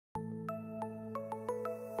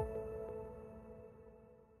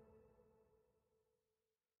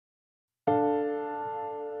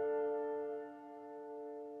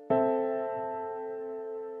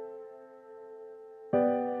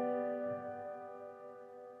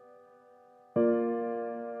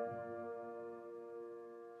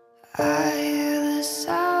I hear the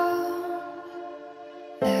sound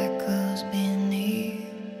that goes beneath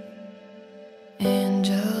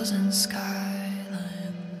angels and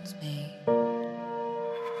skylines meet,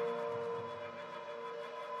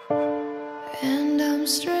 and I'm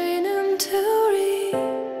straining to reach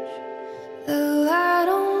the light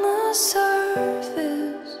on the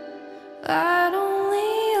surface, light on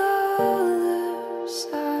the other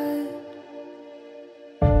side.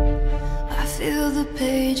 I feel the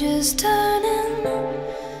pages turning,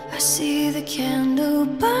 I see the candle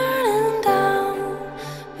burning down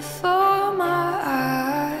before my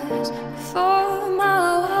eyes, before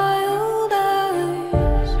my wild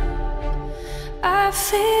eyes. I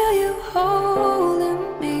feel you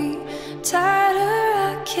holding me tighter,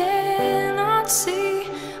 I cannot see.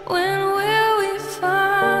 When will we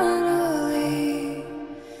finally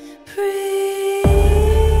breathe?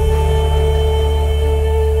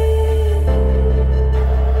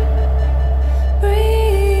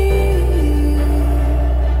 Breathe,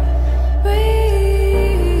 breathe,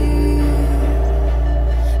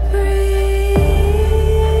 breathe.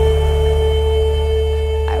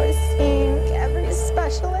 I was seeing every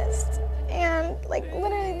specialist and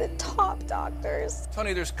literally the top doctors.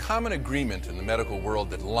 Tony, there's common agreement in the medical world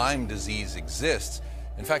that Lyme disease exists.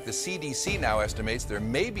 In fact, the CDC now estimates there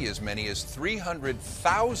may be as many as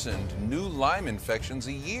 300,000 new Lyme infections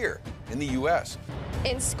a year in the U.S.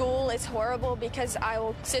 In school, it's horrible because I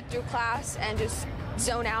will sit through class and just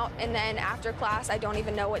zone out, and then after class, I don't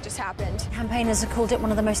even know what just happened. Campaigners have called it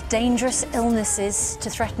one of the most dangerous illnesses to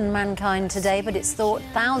threaten mankind today, but it's thought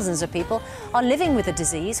thousands of people are living with a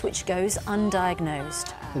disease which goes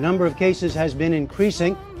undiagnosed. The number of cases has been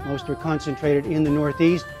increasing. Most are concentrated in the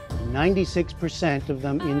Northeast, 96% of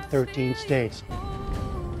them in 13 states.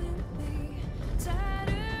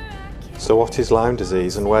 So what is Lyme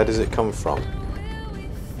disease and where does it come from?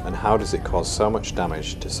 And how does it cause so much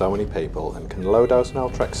damage to so many people, and can low-dose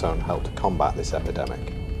naltrexone help to combat this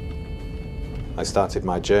epidemic? I started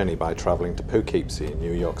my journey by travelling to Poughkeepsie in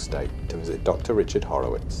New York State to visit Dr. Richard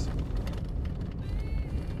Horowitz.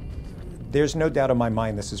 There's no doubt in my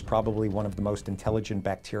mind this is probably one of the most intelligent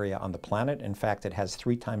bacteria on the planet. In fact, it has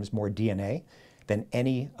 3 times more DNA than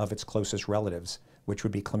any of its closest relatives, which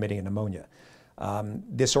would be chlamydia pneumonia.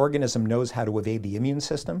 This organism knows how to evade the immune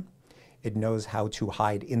system. It knows how to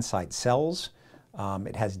hide inside cells.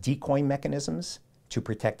 It has decoy mechanisms to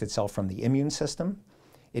protect itself from the immune system.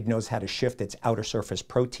 It knows how to shift its outer surface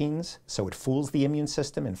proteins so it fools the immune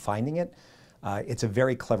system in finding it. It's a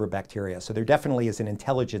very clever bacteria. So there definitely is an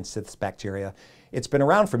intelligence to this bacteria. It's been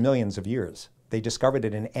around for millions of years. They discovered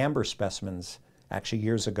it in amber specimens actually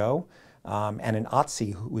years ago, and in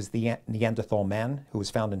Otzi, who was the Neanderthal man who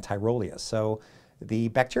was found in Tyrolia. So the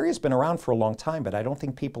bacteria has been around for a long time, but I don't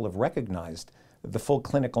think people have recognized the full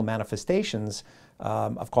clinical manifestations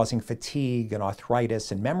of causing fatigue and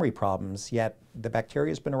arthritis and memory problems, yet the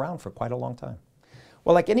bacteria has been around for quite a long time.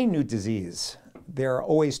 Well, like any new disease, there are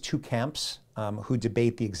always 2 camps who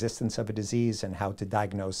debate the existence of a disease and how to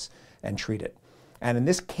diagnose and treat it. And in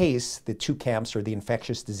this case, the 2 camps are the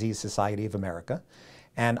Infectious Disease Society of America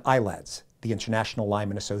and ILADS, the International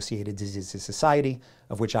Lyme and Associated Diseases Society,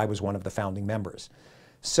 of which I was one of the founding members.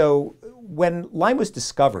 So when Lyme was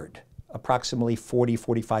discovered approximately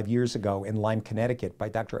 45 years ago in Lyme, Connecticut by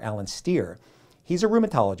Dr. Alan Steer, he's a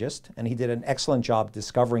rheumatologist and he did an excellent job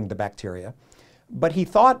discovering the bacteria. But he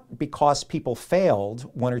thought because people failed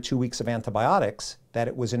 1 or 2 weeks of antibiotics that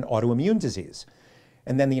it was an autoimmune disease.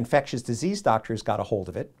 And then the infectious disease doctors got a hold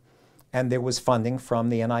of it, and there was funding from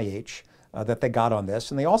the NIH that they got on this,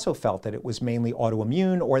 and they also felt that it was mainly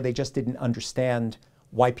autoimmune, or they just didn't understand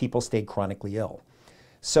why people stayed chronically ill.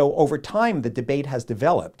 So over time, the debate has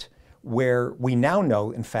developed where we now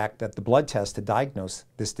know, in fact, that the blood tests to diagnose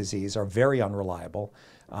this disease are very unreliable.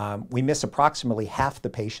 We miss approximately half the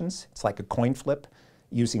patients. It's like a coin flip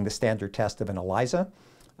using the standard test of an ELISA.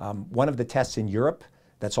 One of the tests in Europe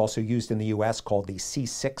that's also used in the US called the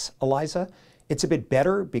C6 ELISA, it's a bit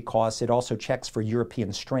better because it also checks for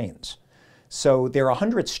European strains. So there are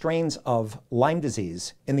 100 strains of Lyme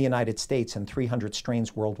disease in the United States and 300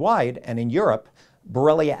 strains worldwide, and in Europe,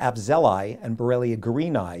 Borrelia abszelii and Borrelia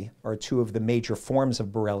guerini are 2 of the major forms of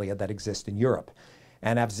Borrelia that exist in Europe.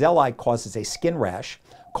 And abszelii causes a skin rash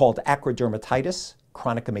called acrodermatitis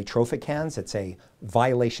chronicum atropicans. It's a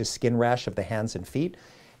violaceous skin rash of the hands and feet.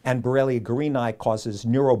 And Borrelia guerini causes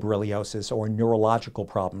neuroborreliosis, or neurological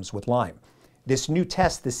problems with Lyme. This new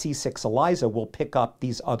test, the C6 ELISA, will pick up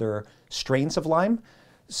these other strains of Lyme.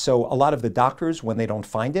 So a lot of the doctors, when they don't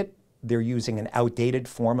find it, they're using an outdated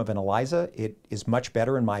form of an ELISA. It is much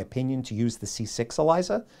better, in my opinion, to use the C6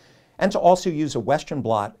 ELISA, and to also use a Western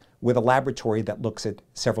blot with a laboratory that looks at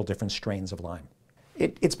several different strains of Lyme.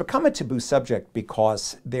 It's become a taboo subject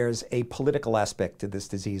because there's a political aspect to this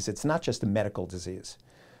disease. It's not just a medical disease.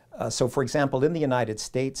 So for example, in the United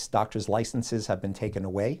States, doctors' licenses have been taken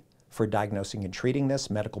away for diagnosing and treating this.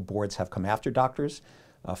 Medical boards have come after doctors.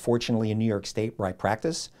 Fortunately, in New York State, where I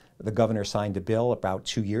practice, the governor signed a bill about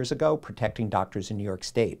 2 years ago protecting doctors in New York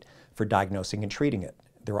State for diagnosing and treating it.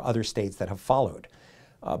 There are other states that have followed.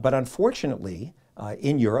 But unfortunately,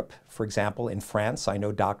 in Europe, for example, in France, I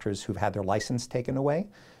know doctors who've had their license taken away.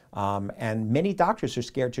 And many doctors are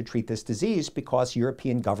scared to treat this disease because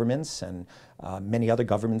European governments and many other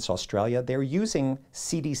governments, Australia, they're using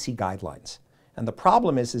CDC guidelines. And the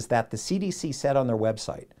problem is that the CDC said on their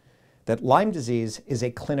website that Lyme disease is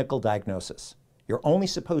a clinical diagnosis. You're only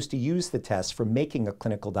supposed to use the test for making a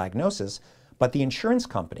clinical diagnosis, but the insurance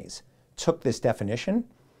companies took this definition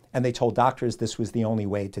and they told doctors this was the only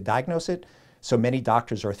way to diagnose it. So many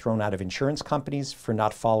doctors are thrown out of insurance companies for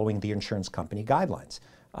not following the insurance company guidelines.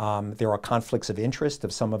 There are conflicts of interest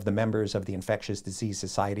of some of the members of the Infectious Disease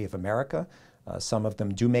Society of America. Some of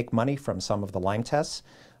them do make money from some of the Lyme tests.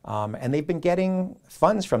 And they've been getting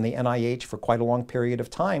funds from the NIH for quite a long period of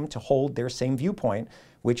time to hold their same viewpoint,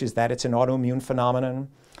 which is that it's an autoimmune phenomenon,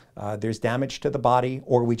 there's damage to the body,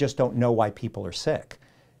 or we just don't know why people are sick.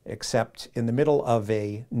 Except in the middle of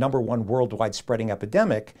a #1 worldwide spreading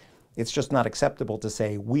epidemic, it's just not acceptable to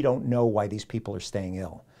say we don't know why these people are staying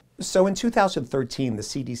ill. So in 2013, the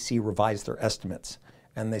CDC revised their estimates,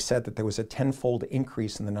 and they said that there was a 10-fold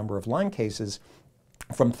increase in the number of Lyme cases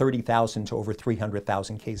from 30,000 to over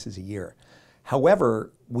 300,000 cases a year.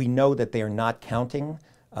 However, we know that they are not counting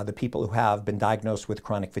the people who have been diagnosed with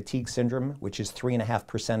chronic fatigue syndrome, which is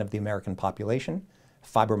 3.5% of the American population,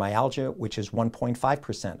 fibromyalgia, which is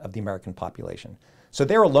 1.5% of the American population. So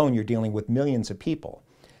there alone, you're dealing with millions of people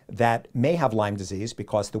that may have Lyme disease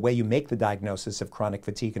because the way you make the diagnosis of chronic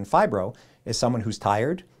fatigue and fibro is someone who's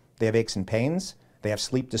tired, they have aches and pains, they have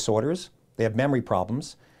sleep disorders, they have memory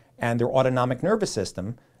problems, and their autonomic nervous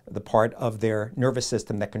system, the part of their nervous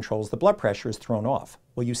system that controls the blood pressure, is thrown off.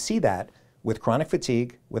 Well, you see that with chronic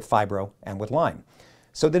fatigue, with fibro, and with Lyme.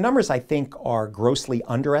 So the numbers, I think, are grossly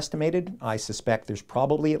underestimated. I suspect there's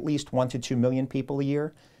probably at least 1 to 2 million people a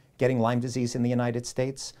year getting Lyme disease in the United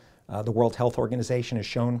States. The World Health Organization has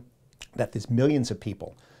shown that there's millions of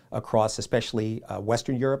people across, especially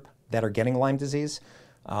Western Europe, that are getting Lyme disease,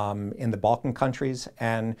 in the Balkan countries.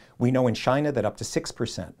 And we know in China that up to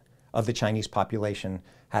 6% of the Chinese population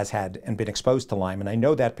has had and been exposed to Lyme. And I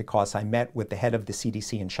know that because I met with the head of the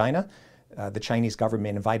CDC in China. The Chinese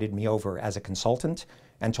government invited me over as a consultant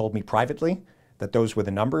and told me privately that those were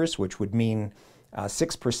the numbers, which would mean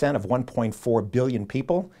 6% of 1.4 billion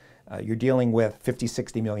people. You're dealing with 50,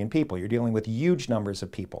 60 million people. You're dealing with huge numbers of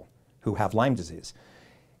people who have Lyme disease.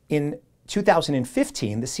 In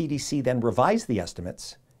 2015, the CDC then revised the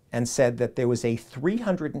estimates and said that there was a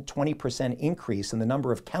 320% increase in the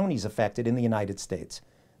number of counties affected in the United States,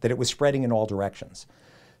 that it was spreading in all directions.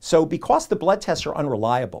 So because the blood tests are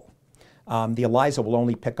unreliable, the ELISA will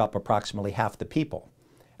only pick up approximately half the people.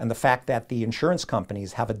 And the fact that the insurance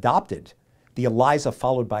companies have adopted the ELISA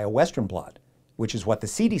followed by a Western blot, which is what the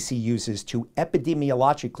CDC uses to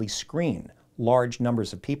epidemiologically screen large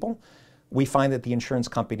numbers of people, we find that the insurance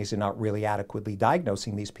companies are not really adequately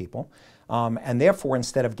diagnosing these people. And therefore,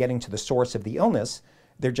 instead of getting to the source of the illness,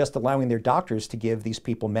 they're just allowing their doctors to give these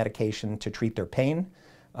people medication to treat their pain.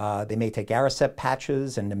 They may take Aricept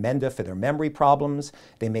patches and Namenda for their memory problems.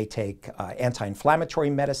 They may take anti-inflammatory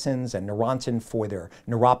medicines and Neurontin for their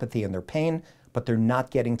neuropathy and their pain, but they're not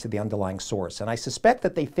getting to the underlying source. And I suspect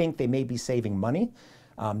that they think they may be saving money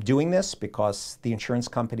doing this because the insurance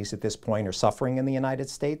companies at this point are suffering in the United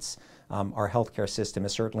States. Our healthcare system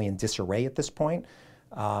is certainly in disarray at this point.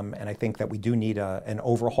 And I think that we do need an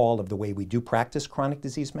overhaul of the way we do practice chronic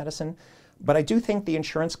disease medicine. But I do think the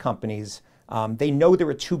insurance companies, they know there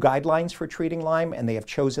are 2 guidelines for treating Lyme, and they have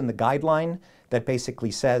chosen the guideline that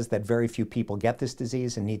basically says that very few people get this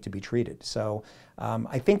disease and need to be treated. So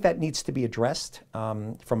I think that needs to be addressed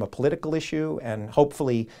from a political issue, and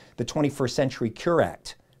hopefully the 21st Century Cure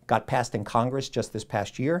Act got passed in Congress just this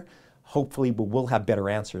past year. Hopefully we will have better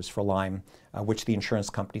answers for Lyme, which the insurance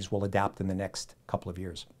companies will adapt in the next couple of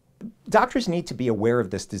years. Doctors need to be aware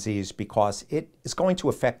of this disease because it is going to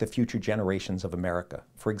affect the future generations of America.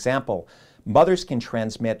 For example, mothers can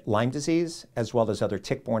transmit Lyme disease as well as other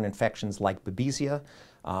tick-borne infections like Babesia,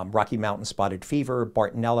 Rocky Mountain spotted fever,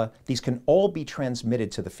 Bartonella. These can all be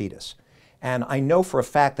transmitted to the fetus. And I know for a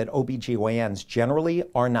fact that OBGYNs generally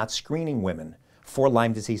are not screening women for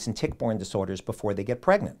Lyme disease and tick-borne disorders before they get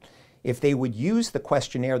pregnant. if they would use the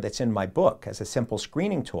questionnaire that's in my book as a simple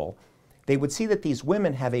screening tool, they would see that these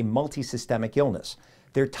women have a multisystemic illness.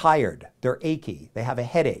 They're tired, they're achy, they have a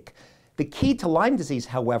headache. The key to Lyme disease,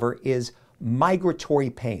 however, is migratory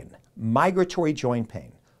pain, migratory joint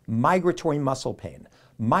pain, migratory muscle pain,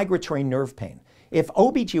 migratory nerve pain. If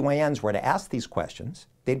OBGYNs were to ask these questions,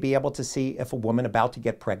 they'd be able to see if a woman about to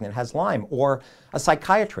get pregnant has Lyme, or a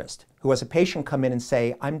psychiatrist who has a patient come in and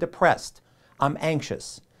say, I'm depressed, I'm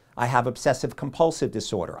anxious, I have obsessive compulsive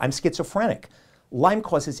disorder, I'm schizophrenic. Lyme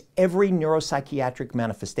causes every neuropsychiatric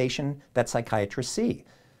manifestation that psychiatrists see.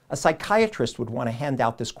 A psychiatrist would want to hand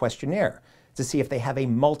out this questionnaire to see if they have a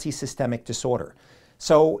multisystemic disorder.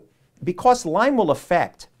 So because Lyme will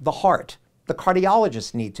affect the heart, the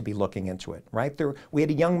cardiologists need to be looking into it, right? We had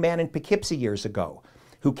a young man in Poughkeepsie years ago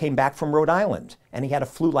who came back from Rhode Island, and he had a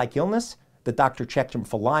flu-like illness. The doctor checked him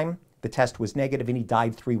for Lyme. The test was negative, and he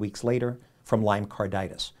died 3 weeks later from Lyme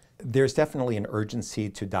carditis. There's definitely an urgency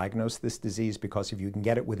to diagnose this disease, because if you can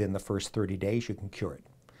get it within the first 30 days, you can cure it.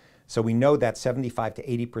 So we know that 75 to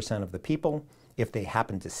 80% of the people, if they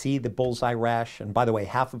happen to see the bullseye rash, and by the way,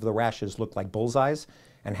 half of the rashes look like bullseyes,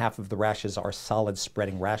 and half of the rashes are solid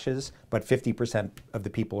spreading rashes, but 50% of the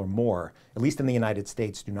people or more, at least in the United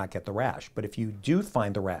States, do not get the rash. But if you do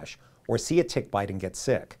find the rash or see a tick bite and get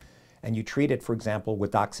sick, and you treat it, for example,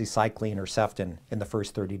 with doxycycline or Ceftin in the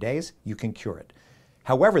first 30 days, you can cure it.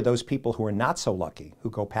 However, those people who are not so lucky,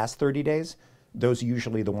 who go past 30 days, those are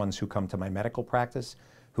usually the ones who come to my medical practice,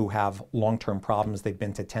 who have long-term problems. They've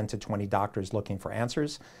been to 10 to 20 doctors looking for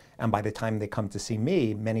answers, and by the time they come to see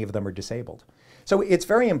me, many of them are disabled. So it's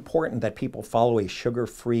very important that people follow a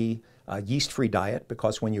sugar-free, yeast-free diet,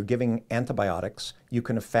 because when you're giving antibiotics, you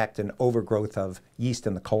can affect an overgrowth of yeast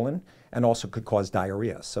in the colon and also could cause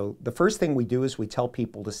diarrhea. So the first thing we do is we tell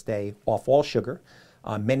people to stay off all sugar.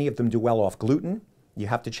 Many of them do well off gluten. You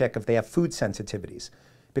have to check if they have food sensitivities.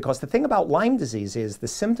 Because the thing about Lyme disease is the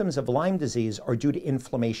symptoms of Lyme disease are due to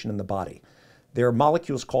inflammation in the body. There are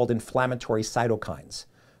molecules called inflammatory cytokines,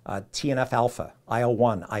 TNF-alpha,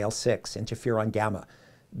 IL-1, IL-6, interferon gamma.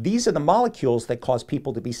 These are the molecules that cause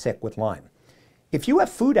people to be sick with Lyme. If you have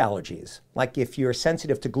food allergies, like if you're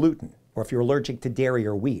sensitive to gluten or if you're allergic to dairy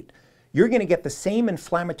or wheat, you're going to get the same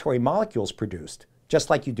inflammatory molecules produced, just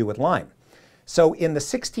like you do with Lyme. So in the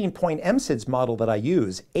 16-point MSIDS model that I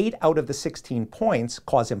use, 8 out of the 16 points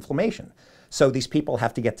cause inflammation. So these people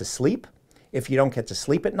have to get to sleep. If you don't get to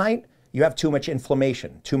sleep at night, you have too much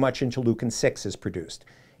inflammation. Too much interleukin-6 is produced.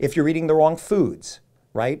 If you're eating the wrong foods,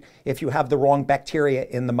 right? If you have the wrong bacteria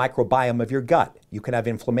in the microbiome of your gut, you can have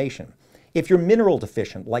inflammation. If you're mineral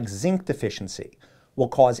deficient, like zinc deficiency, will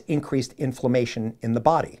cause increased inflammation in the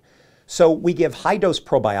body. So we give high-dose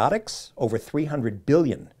probiotics, over 300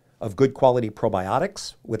 billion of good quality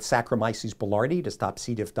probiotics with Saccharomyces boulardii to stop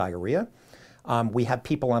C. diff diarrhea. We have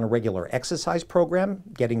people on a regular exercise program,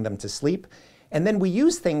 getting them to sleep. And then we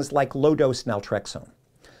use things like low-dose naltrexone.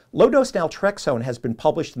 Low-dose naltrexone has been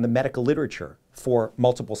published in the medical literature for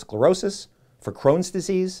multiple sclerosis, for Crohn's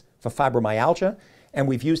disease, for fibromyalgia, and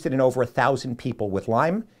we've used it in over 1,000 people with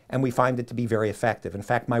Lyme, and we find it to be very effective. In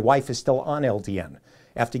fact, my wife is still on LDN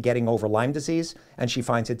after getting over Lyme disease, and she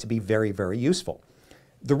finds it to be very, very useful.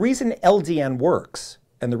 The reason LDN works,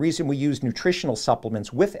 and the reason we use nutritional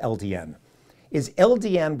supplements with LDN, is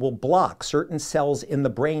LDN will block certain cells in the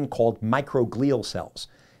brain called microglial cells.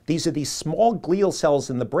 These are these small glial cells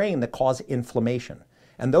in the brain that cause inflammation.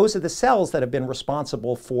 And those are the cells that have been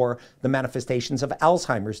responsible for the manifestations of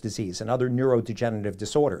Alzheimer's disease and other neurodegenerative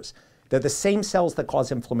disorders. They're the same cells that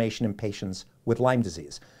cause inflammation in patients with Lyme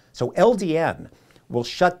disease. So LDN will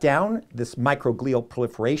shut down this microglial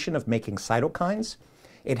proliferation of making cytokines.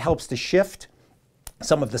 It helps to shift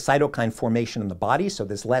some of the cytokine formation in the body, so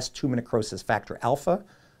there's less tumor necrosis factor alpha,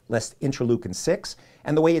 less interleukin-6.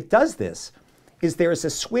 And the way it does this is there is a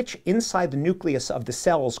switch inside the nucleus of the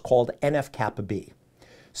cells called NF-kappa B.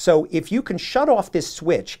 So if you can shut off this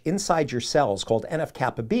switch inside your cells called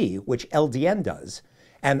NF-kappa B, which LDN does,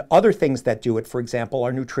 and other things that do it, for example,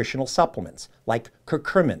 are nutritional supplements like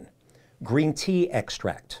curcumin, green tea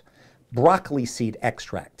extract, broccoli seed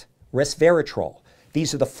extract, resveratrol.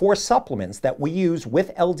 These are the 4 supplements that we use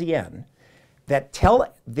with LDN that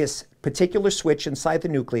tell this particular switch inside the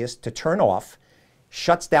nucleus to turn off,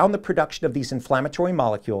 shuts down the production of these inflammatory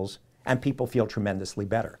molecules, and people feel tremendously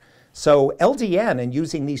better. So LDN and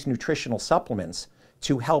using these nutritional supplements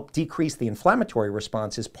to help decrease the inflammatory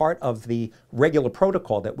response is part of the regular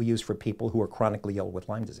protocol that we use for people who are chronically ill with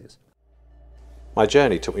Lyme disease. My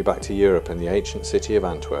journey took me back to Europe and the ancient city of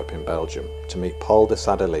Antwerp in Belgium to meet Paul de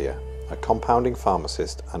Sadelia, a compounding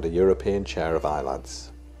pharmacist and a European chair of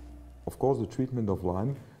ILADS. Of course, the treatment of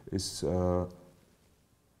Lyme is a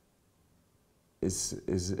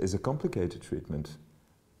complicated treatment,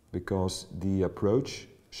 because the approach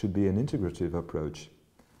should be an integrative approach.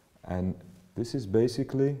 And this is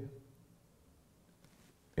basically,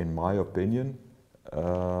 in my opinion,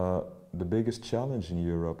 the biggest challenge in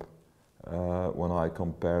Europe when I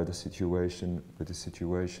compare the situation with the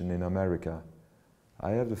situation in America.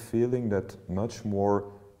 I have the feeling that much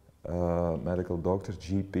more medical doctors,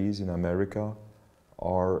 GPs in America,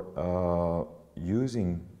 are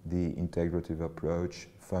using the integrative approach,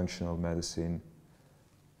 functional medicine,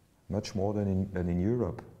 much more than in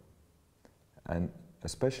Europe. And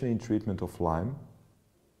especially in treatment of Lyme,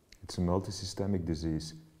 it's a multisystemic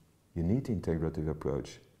disease. You need the integrative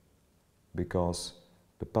approach, because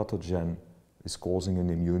the pathogen is causing an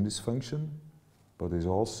immune dysfunction, but is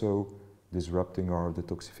also disrupting our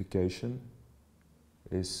detoxification,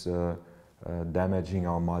 is damaging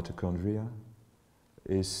our mitochondria,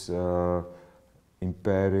 is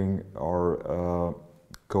impairing our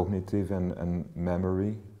cognitive and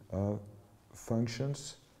memory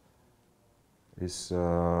functions, is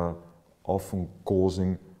often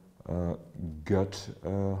causing gut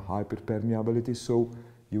hyperpermeability. So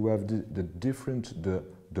you have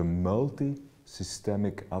the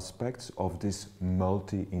multi-systemic aspects of this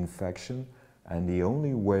multi-infection, and the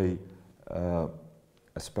only way,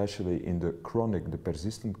 especially in the chronic, the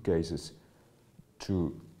persistent cases,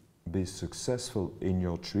 to be successful in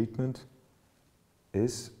your treatment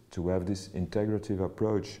is to have this integrative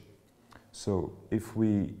approach. So if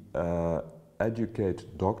we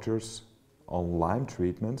educate doctors on Lyme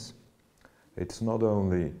treatments, it's not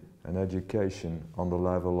only an education on the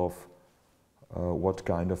level of what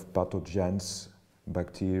kind of pathogens,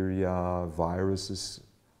 bacteria, viruses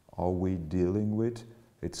are we dealing with,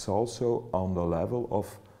 it's also on the level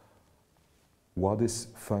of what is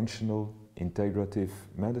functional integrative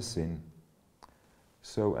medicine.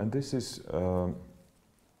 So, and this is,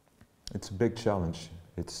 it's a big challenge.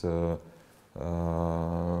 It's a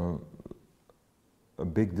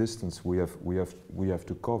big distance we have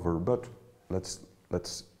to cover, but let's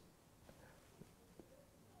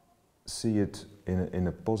see it in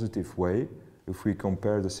a positive way. If we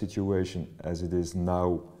compare the situation as it is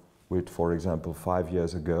now with, for example, 5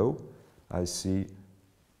 years ago, I see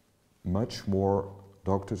much more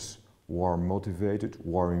doctors who are motivated,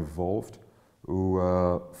 who are involved, who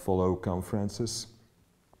follow conferences,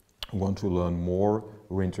 who want to learn more,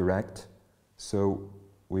 who interact. So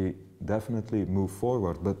we definitely move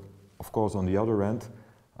forward. But of course, on the other end,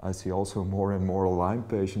 I see also more and more Lyme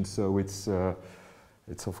patients. So it's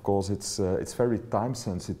of course it's very time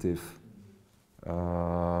sensitive.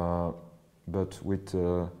 But with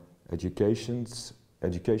educational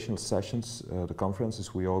sessions, the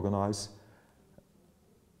conferences we organize,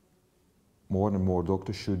 more and more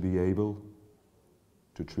doctors should be able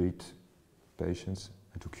to treat patients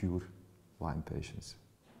and to cure Lyme patients,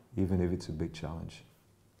 even if it's a big challenge.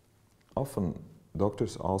 Often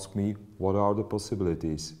doctors ask me, what are the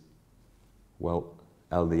possibilities? Well,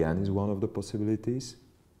 LDN is one of the possibilities.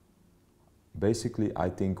 Basically, I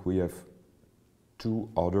think we have 2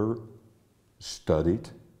 other studied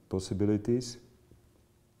possibilities: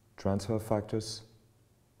 transfer factors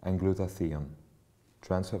and glutathione.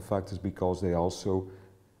 Transfer factors because they also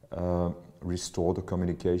restore the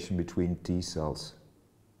communication between T cells,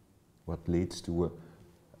 what leads to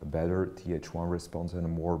a better Th1 response and a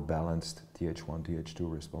more balanced Th1,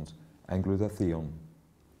 Th2 response. And glutathione.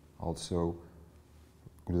 Also,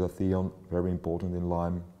 glutathione, very important in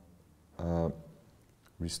Lyme,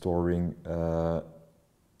 restoring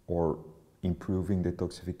or improving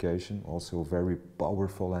detoxification, also a very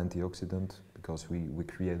powerful antioxidant, because we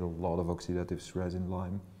create a lot of oxidative stress in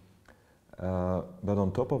Lyme. But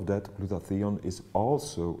on top of that, glutathione is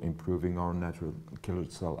also improving our natural killer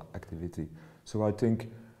cell activity. So I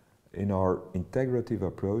think in our integrative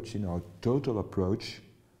approach, in our total approach,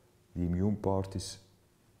 the immune part is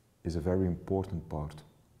a very important part.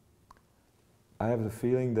 I have the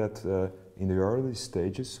feeling that in the early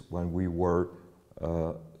stages, when we were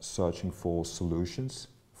searching for solutions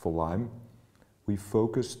for Lyme, we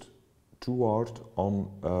focused too hard on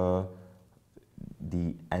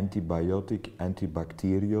the antibiotic,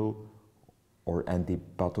 antibacterial or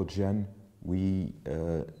antipathogen we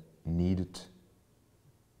needed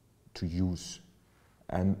to use.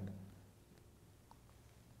 And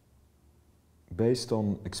based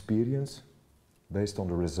on experience, based on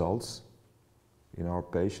the results in our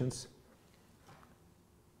patients,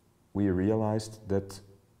 we realized that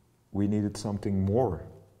we needed something more,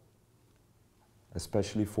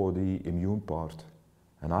 especially for the immune part.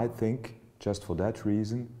 And I think just for that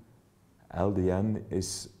reason, LDN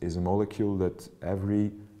is a molecule that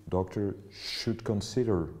every doctor should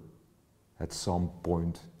consider at some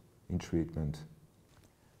point in treatment.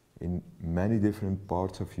 In many different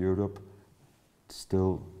parts of Europe, it's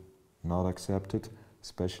still not accepted,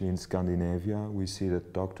 especially in Scandinavia. We see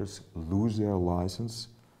that doctors lose their license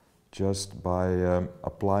just by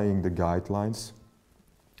applying the guidelines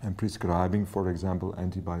and prescribing, for example,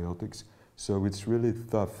 antibiotics. So it's really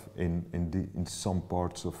tough in some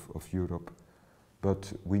parts of Europe.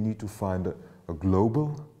 But we need to find a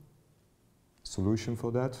global solution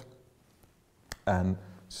for that. And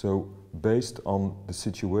so based on the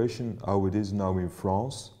situation, how it is now in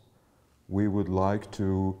France, we would like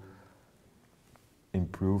to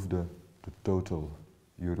improve the total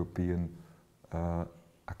European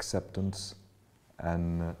acceptance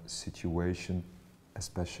and situation,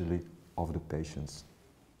 especially of the patients.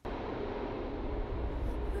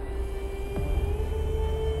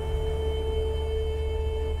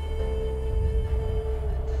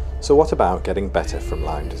 So what about getting better from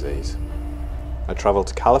Lyme disease? I travelled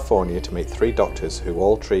to California to meet 3 doctors who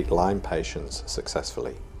all treat Lyme patients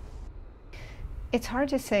successfully. It's hard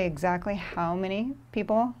to say exactly how many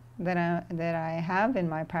people that I have in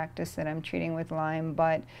my practice that I'm treating with Lyme,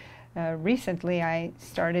 but recently I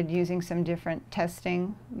started using some different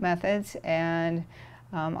testing methods, and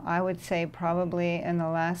I would say probably in the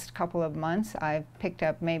last couple of months I've picked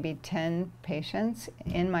up maybe 10 patients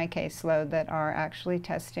in my caseload that are actually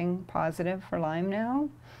testing positive for Lyme now.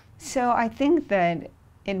 So I think that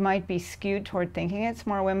it might be skewed toward thinking it's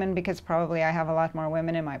more women because probably I have a lot more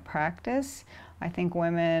women in my practice. I think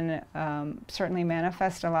women certainly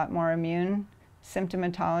manifest a lot more immune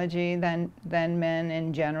symptomatology than men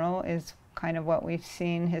in general is kind of what we've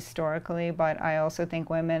seen historically, but I also think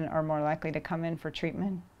women are more likely to come in for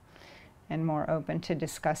treatment and more open to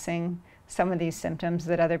discussing some of these symptoms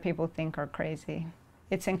that other people think are crazy.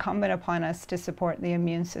 It's incumbent upon us to support the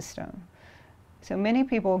immune system. So many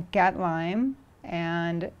people get Lyme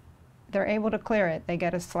and they're able to clear it. They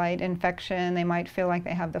get a slight infection, they might feel like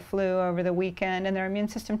they have the flu over the weekend, and their immune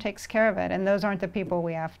system takes care of it, and those aren't the people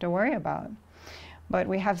we have to worry about. But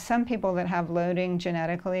we have some people that have loading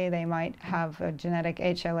genetically. They might have a genetic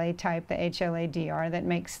HLA type, the HLA-DR, that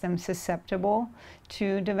makes them susceptible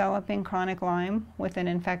to developing chronic Lyme with an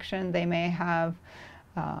infection. They may have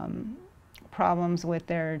problems with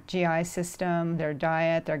their GI system, their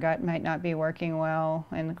diet, their gut might not be working well.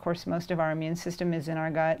 And of course, most of our immune system is in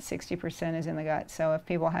our gut, 60% is in the gut. So if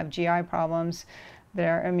people have GI problems,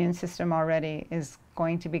 their immune system already is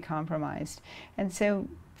going to be compromised. And so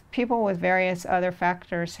people with various other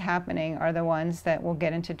factors happening are the ones that will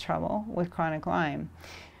get into trouble with chronic Lyme.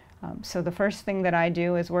 So the first thing that I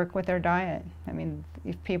do is work with their diet. I mean,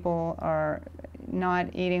 if people are not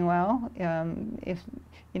eating well, if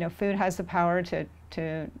food has the power to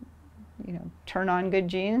turn on good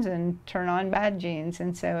genes and turn on bad genes,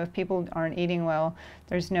 and so if people aren't eating well,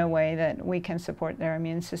 there's no way that we can support their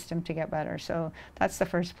immune system to get better. So that's the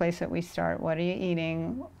first place that we start. What are you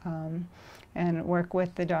eating? And work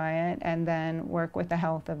with the diet, and then work with the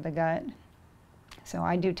health of the gut. So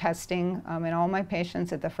I do testing in all my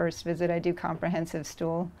patients. At the first visit, I do comprehensive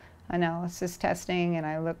stool analysis testing, and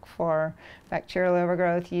I look for bacterial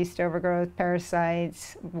overgrowth, yeast overgrowth,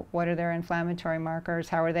 parasites, what are their inflammatory markers,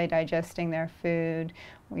 how are they digesting their food,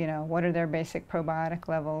 what are their basic probiotic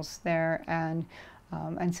levels there, and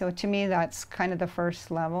so to me that's kind of the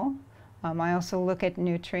first level. I also look at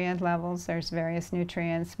nutrient levels. There's various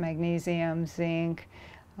nutrients, magnesium, zinc,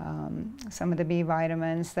 some of the B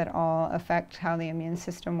vitamins that all affect how the immune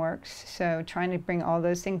system works. So trying to bring all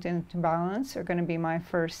those things into balance are going to be my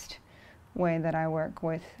first way that I work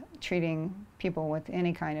with treating people with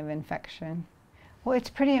any kind of infection. Well, it's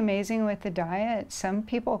pretty amazing with the diet. Some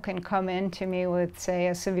people can come in to me with, say,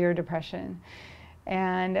 a severe depression,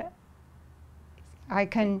 and I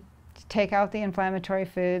can take out the inflammatory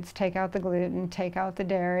foods, take out the gluten, take out the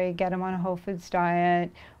dairy, get them on a whole foods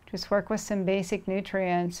diet, just work with some basic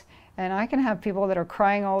nutrients, and I can have people that are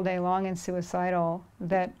crying all day long and suicidal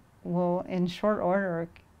that will, in short order,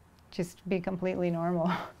 just be completely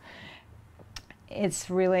normal. It's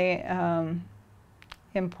really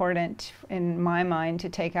important, in my mind, to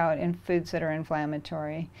take out foods that are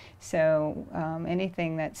inflammatory. So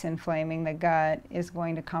anything that's inflaming the gut is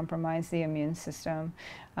going to compromise the immune system.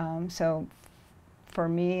 So for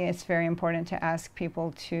me, it's very important to ask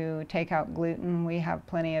people to take out gluten. We have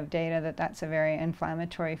plenty of data that that's a very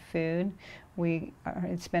inflammatory food.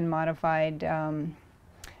 It's been modified.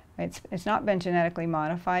 It's not been genetically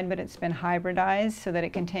modified, but it's been hybridized so that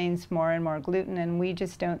it contains more and more gluten, and we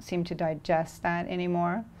just don't seem to digest that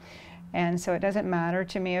anymore. And so it doesn't matter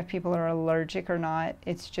to me if people are allergic or not.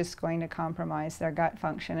 It's just going to compromise their gut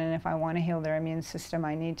function. And if I want to heal their immune system,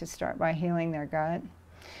 I need to start by healing their gut.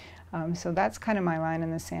 So that's kind of my line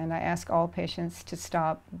in the sand. I ask all patients to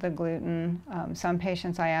stop the gluten. Some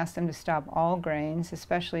patients I ask them to stop all grains,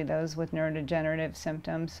 especially those with neurodegenerative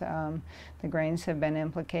symptoms. The grains have been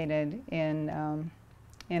implicated in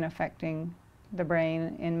affecting the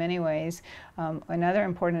brain in many ways. Another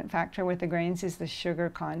important factor with the grains is the sugar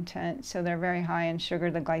content. So they're very high in sugar.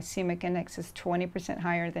 The glycemic index is 20%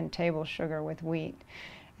 higher than table sugar with wheat.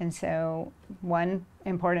 And so one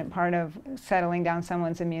important part of settling down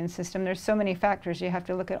someone's immune system, there's so many factors. You have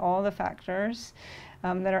to look at all the factors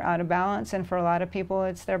that are out of balance. And for a lot of people,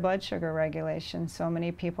 it's their blood sugar regulation. So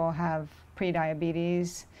many people have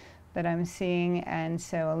prediabetes that I'm seeing, and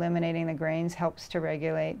so eliminating the grains helps to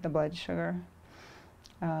regulate the blood sugar.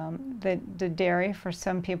 The dairy for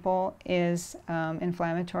some people is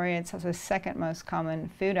inflammatory. It's the second most common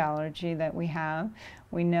food allergy that we have.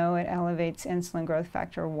 We know it elevates insulin growth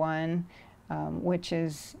factor 1, which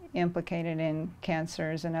is implicated in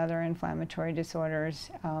cancers and other inflammatory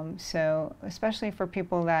disorders. So especially for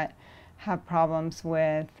people that have problems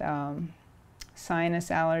with sinus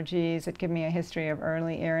allergies, that give me a history of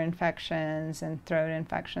early ear infections and throat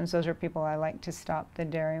infections, those are people I like to stop the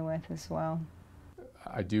dairy with as well.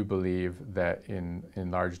 I do believe that in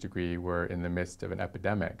large degree we're in the midst of an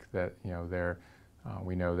epidemic. That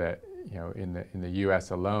we know that in the U.S.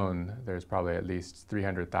 alone there's probably at least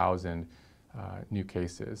 300,000 new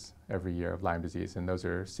cases every year of Lyme disease, and those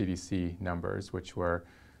are CDC numbers, which were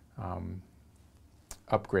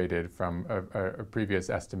upgraded from a previous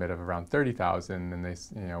estimate of around 30,000, and they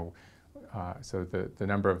so the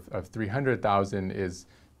number of 300,000 is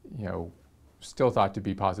still thought to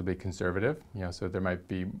be possibly conservative, so there might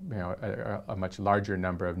be a much larger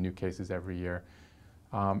number of new cases every year.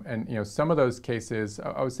 And some of those cases,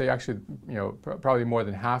 I would say actually, probably more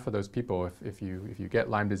than half of those people, if you get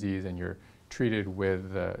Lyme disease and you're treated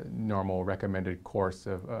with the normal recommended course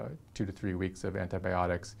of 2 to 3 weeks of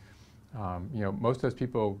antibiotics, most of those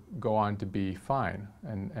people go on to be fine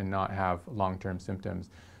and not have long-term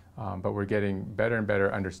symptoms. But we're getting better and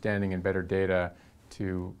better understanding and better data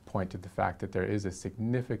to point to the fact that there is a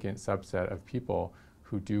significant subset of people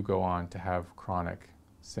who do go on to have chronic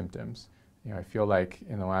symptoms. I feel like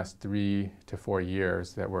in the last 3 to 4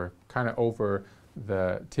 years that we're kind of over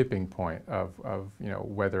the tipping point of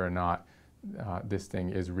whether or not this thing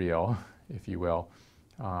is real, if you will.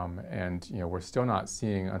 And we're still not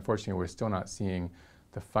seeing, unfortunately, we're still not seeing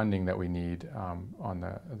the funding that we need on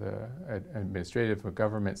the administrative or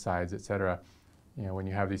government sides, et cetera. When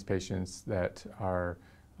you have these patients that are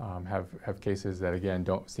have cases that again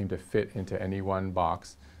don't seem to fit into any one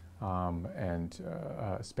box and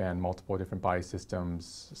span multiple different body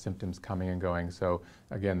symptoms coming and going. So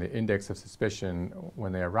again, the index of suspicion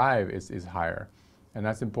when they arrive is higher, and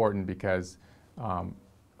that's important because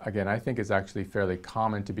again, I think it's actually fairly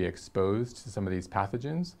common to be exposed to some of these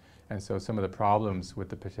pathogens. And so some of the problems with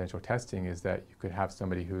the potential testing is that you could have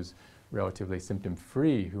somebody who's relatively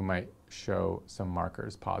symptom-free who might show some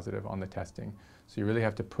markers positive on the testing. So you really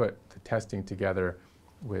have to put the testing together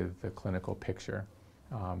with the clinical picture.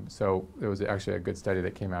 So there was actually a good study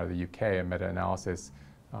that came out of the UK, a meta-analysis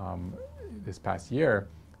this past year,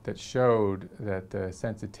 that showed that the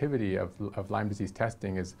sensitivity of Lyme disease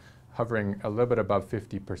testing is hovering a little bit above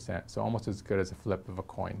 50%, so almost as good as a flip of a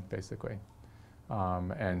coin, basically.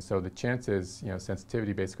 And so the chances,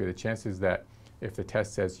 sensitivity, basically the chances that if the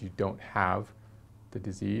test says you don't have the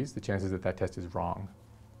disease, the chances that that test is wrong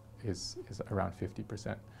is around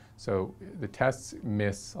 50%. So the tests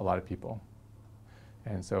miss a lot of people.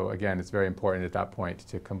 And so again, it's very important at that point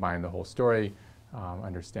to combine the whole story,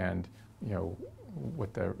 understand,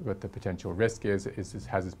 what the potential risk is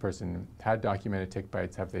has this person had documented tick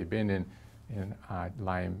bites? Have they been in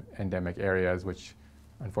Lyme endemic areas, which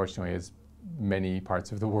unfortunately is many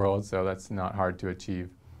parts of the world, so that's not hard to achieve.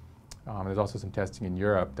 There's also some testing in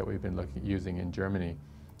Europe that we've been using in Germany,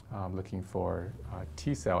 looking for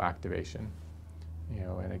T-cell activation.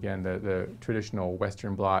 And again, the traditional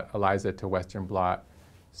Western blot, ELISA to Western blot,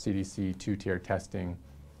 CDC two-tier testing.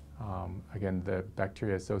 Again, the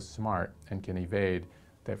bacteria is so smart and can evade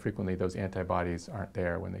that frequently those antibodies aren't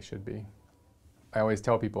there when they should be. I always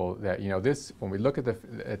tell people that when we look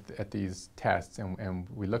at these tests and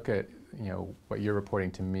we look at what you're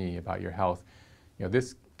reporting to me about your health,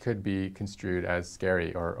 this could be construed as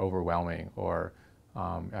scary or overwhelming or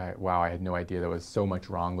wow, I had no idea there was so much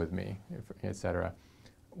wrong with me, etc.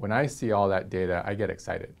 When I see all that data, I get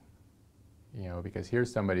excited, because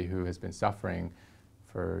here's somebody who has been suffering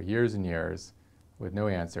for years and years with no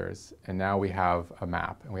answers. And now we have a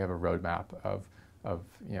map, and we have a roadmap of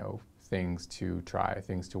things to try,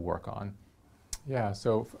 things to work on. Yeah,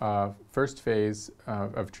 so first phase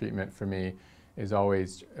of treatment for me is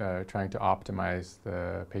always trying to optimize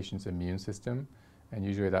the patient's immune system, and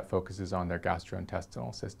usually that focuses on their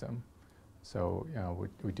gastrointestinal system. So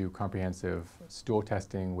we do comprehensive stool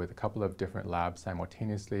testing with a couple of different labs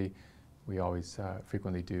simultaneously. We always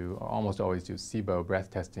almost always do SIBO breath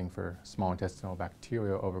testing for small intestinal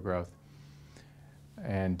bacterial overgrowth.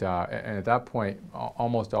 And at that point,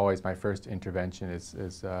 almost always my first intervention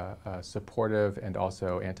is a supportive and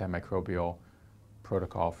also antimicrobial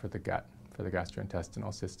protocol for the gut, for the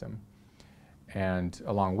gastrointestinal system. And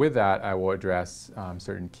along with that, I will address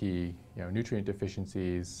certain key nutrient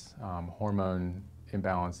deficiencies, hormone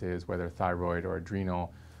imbalances, whether thyroid or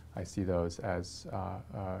adrenal. I see those as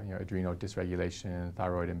adrenal dysregulation,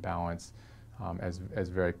 thyroid imbalance, as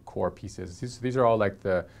very core pieces. These are all like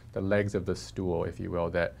the legs of the stool, if you will,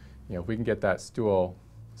 that if we can get that stool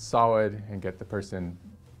solid and get the person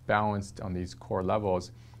balanced on these core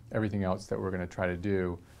levels, everything else that we're going to try to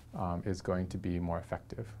do is going to be more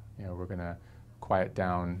effective. We're going to quiet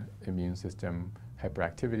down immune system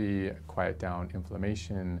hyperactivity, quiet down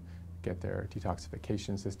inflammation, get their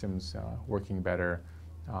detoxification systems working better,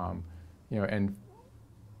 and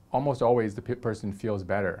almost always the person feels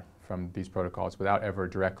better from these protocols without ever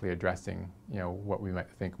directly addressing, what we might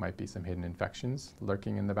think might be some hidden infections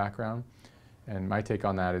lurking in the background. And my take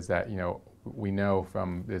on that is that, we know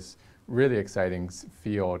from this really exciting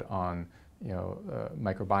field on,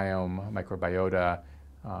 microbiome, microbiota,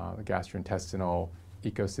 the gastrointestinal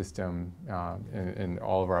ecosystem in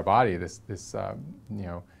all of our body, this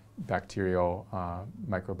bacterial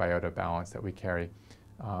microbiota balance that we carry.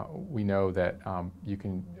 We know that you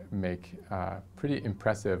can make pretty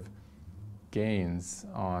impressive gains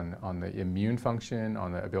on the immune function,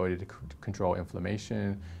 on the ability to control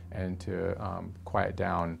inflammation, and to quiet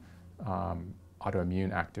down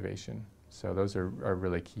autoimmune activation. So those are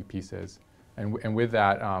really key pieces. And with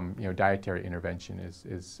that, dietary intervention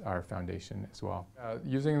is our foundation as well.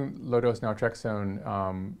 Using low-dose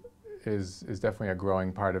naltrexone is definitely a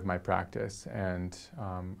growing part of my practice, and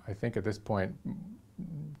I think at this point,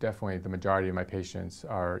 definitely the majority of my patients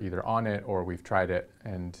are either on it or we've tried it,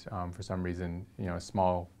 and for some reason, a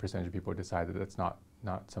small percentage of people decide that that's not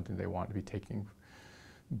something they want to be taking.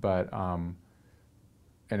 But and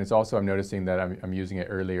it's also, I'm noticing that I'm using it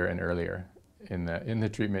earlier and earlier in the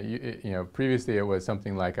treatment. Previously it was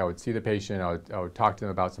something like I would see the patient, I would talk to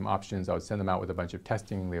them about some options, I would send them out with a bunch of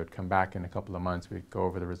testing, they would come back in a couple of months, we'd go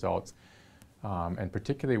over the results. And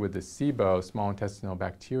particularly with the SIBO, small intestinal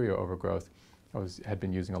bacterial overgrowth, had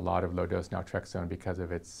been using a lot of low-dose naltrexone because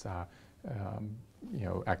of its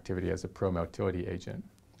activity as a pro-motility agent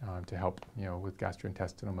to help with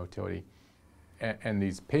gastrointestinal motility. And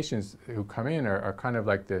these patients who come in are kind of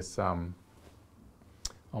like this,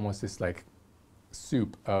 almost this like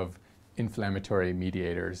soup of inflammatory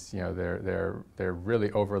mediators. They're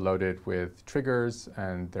really overloaded with triggers,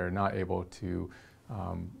 and they're not able to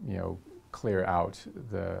clear out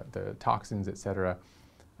the toxins, etc.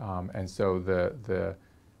 And so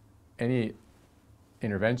any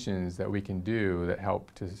interventions that we can do that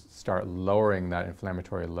help to start lowering that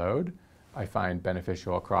inflammatory load, I find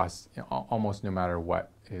beneficial across almost no matter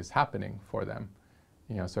what is happening for them.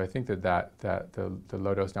 So I think that the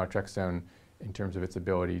low-dose naltrexone, in terms of its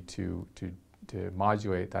ability to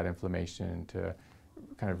modulate that inflammation, to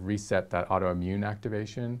kind of reset that autoimmune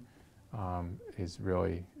activation, is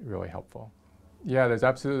really, really helpful. Yeah, there's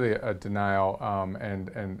absolutely a denial and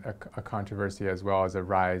a controversy, as well as a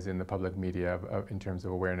rise in the public media in terms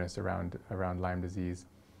of awareness around Lyme disease.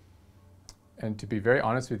 And to be very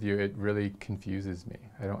honest with you, it really confuses me.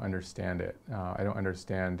 I don't understand it. I don't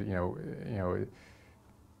understand,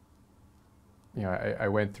 I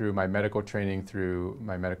went through my medical training through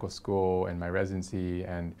my medical school and my residency,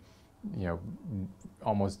 and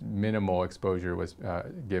almost minimal exposure was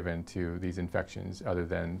given to these infections, other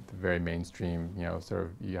than the very mainstream, sort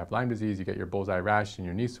of, you have Lyme disease, you get your bullseye rash and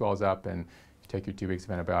your knee swells up, and you take your 2 weeks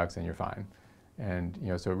of antibiotics and you're fine. And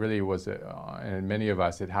so it really was, and many of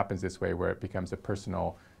us, it happens this way, where it becomes a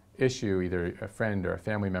personal issue, either a friend or a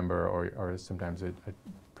family member, or sometimes a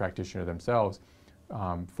practitioner themselves,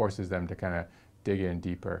 forces them to kind of dig in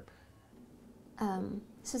deeper.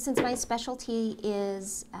 So since my specialty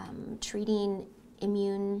is treating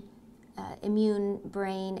immune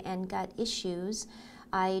brain and gut issues,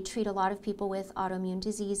 I treat a lot of people with autoimmune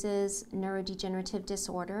diseases, neurodegenerative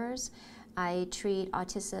disorders. I treat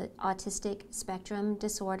autistic spectrum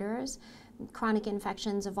disorders, chronic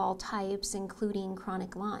infections of all types, including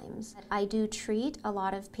chronic Lyme's. I do treat a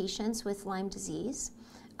lot of patients with Lyme disease.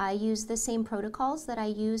 I use the same protocols that I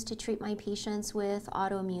use to treat my patients with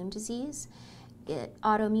autoimmune disease.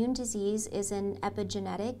 Autoimmune disease is an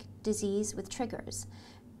epigenetic disease with triggers.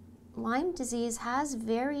 Lyme disease has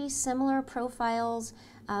very similar profiles,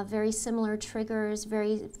 very similar triggers,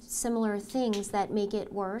 very similar things that make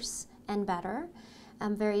it worse and better,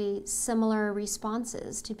 very similar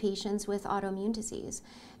responses to patients with autoimmune disease.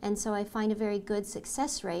 And so I find a very good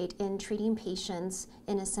success rate in treating patients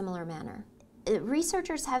in a similar manner.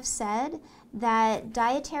 Researchers have said that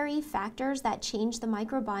dietary factors that change the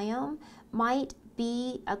microbiome might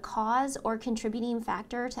be a cause or contributing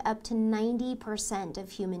factor to up to 90%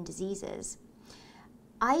 of human diseases.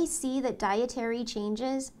 I see that dietary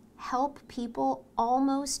changes help people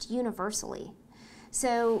almost universally.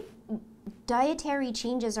 So dietary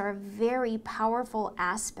changes are a very powerful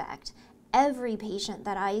aspect. Every patient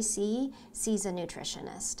that I see sees a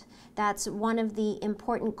nutritionist. That's one of the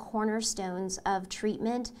important cornerstones of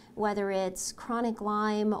treatment, whether it's chronic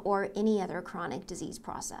Lyme or any other chronic disease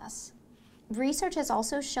process. Research has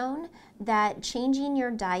also shown that changing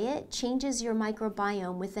your diet changes your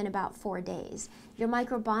microbiome within about 4 days. Your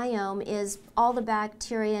microbiome is all the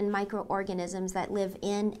bacteria and microorganisms that live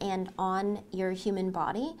in and on your human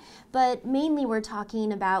body, but mainly we're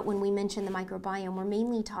talking about, when we mention the microbiome, we're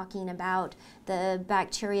mainly talking about the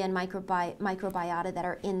bacteria and microbiota that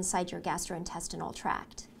are inside your gastrointestinal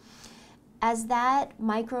tract. As that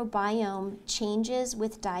microbiome changes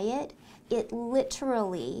with diet, it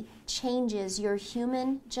literally changes your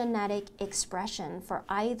human genetic expression for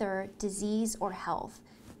either disease or health.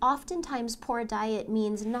 Oftentimes, poor diet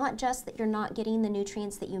means not just that you're not getting the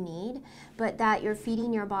nutrients that you need, but that you're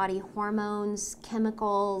feeding your body hormones,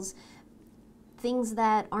 chemicals, things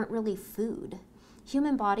that aren't really food.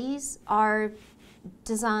 Human bodies are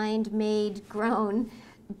designed, made, grown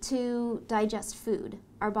to digest food.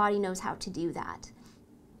 Our body knows how to do that.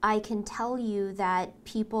 I can tell you that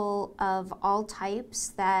people of all types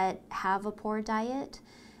that have a poor diet,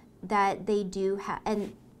 that they do have,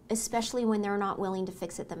 and especially when they're not willing to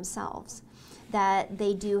fix it themselves, that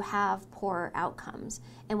they do have poor outcomes.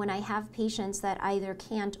 And when I have patients that either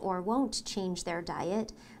can't or won't change their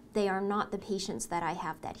diet, they are not the patients that I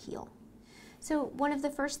have that heal. So one of the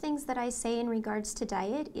first things that I say in regards to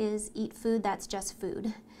diet is eat food that's just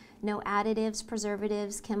food. No additives,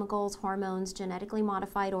 preservatives, chemicals, hormones, genetically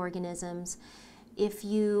modified organisms. If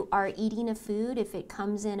you are eating a food, if it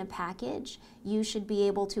comes in a package, you should be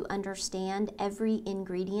able to understand every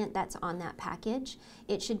ingredient that's on that package.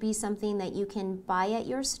 It should be something that you can buy at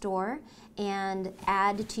your store and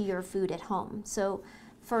add to your food at home. So,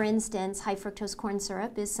 for instance, high fructose corn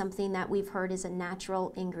syrup is something that we've heard is a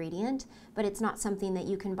natural ingredient, but it's not something that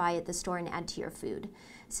you can buy at the store and add to your food.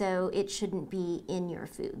 So it shouldn't be in your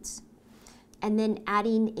foods. And then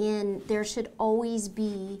adding in, there should always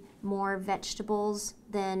be more vegetables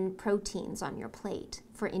than proteins on your plate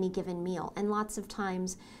for any given meal. And lots of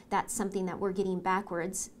times that's something that we're getting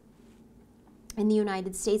backwards in the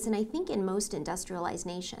United States, and I think in most industrialized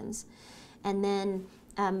nations. And then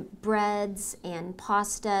breads and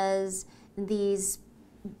pastas, these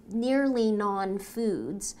nearly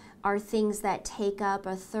non-foods, are things that take up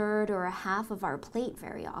a third or a half of our plate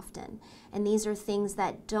very often. And these are things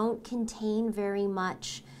that don't contain very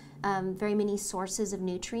many sources of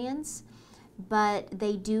nutrients, but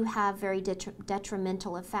they do have very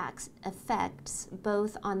detrimental effects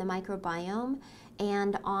both on the microbiome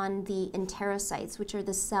and on the enterocytes, which are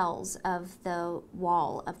the cells of the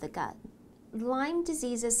wall of the gut. Lyme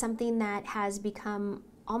disease is something that has become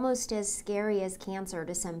almost as scary as cancer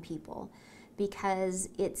to some people, because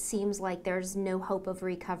it seems like there's no hope of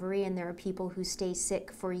recovery, and there are people who stay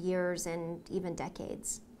sick for years and even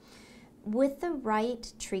decades. With the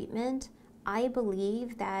right treatment, I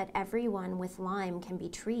believe that everyone with Lyme can be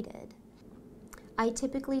treated. I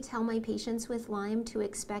typically tell my patients with Lyme to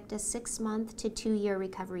expect a 6-month to 2-year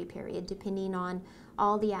recovery period, depending on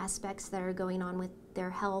all the aspects that are going on with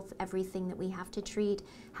their health, everything that we have to treat,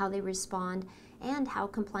 how they respond, and how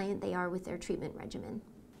compliant they are with their treatment regimen.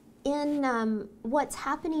 In what's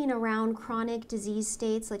happening around chronic disease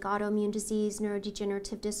states like autoimmune disease,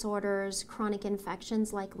 neurodegenerative disorders, chronic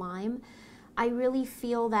infections like Lyme, I really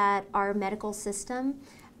feel that our medical system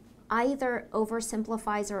either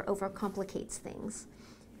oversimplifies or overcomplicates things.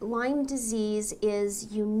 Lyme disease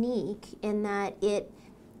is unique in that it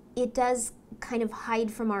does kind of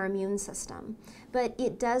hide from our immune system, but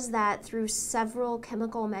it does that through several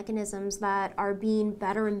chemical mechanisms that are being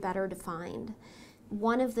better and better defined.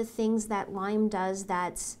 One of the things that Lyme does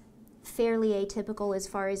that's fairly atypical as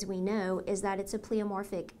far as we know is that it's a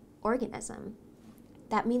pleomorphic organism.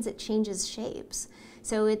 That means it changes shapes.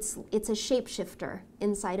 So it's a shapeshifter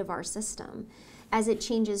inside of our system. As it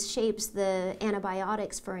changes shapes, the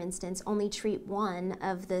antibiotics, for instance, only treat one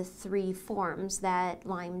of the 3 forms that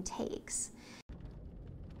Lyme takes.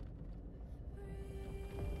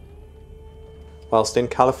 Whilst in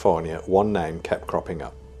California, one name kept cropping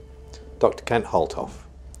up. Dr. Kent Holthoff.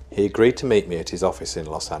 He agreed to meet me at his office in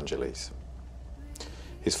Los Angeles.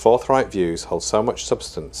 His forthright views hold so much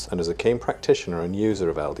substance, and as a keen practitioner and user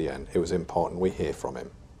of LDN, it was important we hear from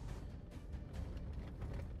him.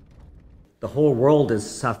 The whole world is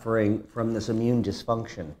suffering from this immune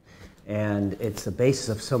dysfunction, and it's the basis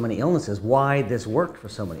of so many illnesses, why this worked for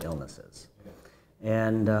so many illnesses.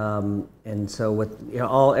 And so with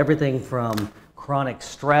everything from chronic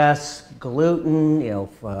stress, gluten,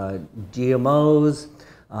 GMOs,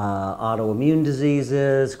 autoimmune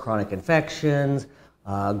diseases, chronic infections,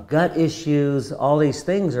 gut issues, all these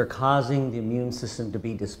things are causing the immune system to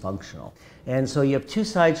be dysfunctional. And so you have 2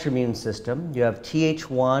 sides to your immune system. You have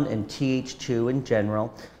Th1 and Th2 in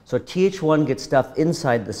general. So Th1 gets stuff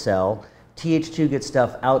inside the cell, Th2 gets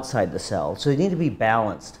stuff outside the cell. So they need to be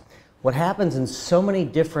balanced. What happens in so many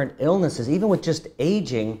different illnesses, even with just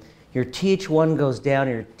aging, your Th1 goes down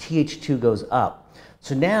and your Th2 goes up.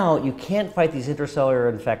 So now you can't fight these intracellular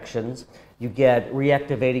infections. You get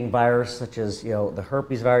reactivating virus such as the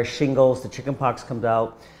herpes virus, shingles, the chickenpox comes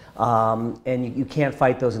out, and you can't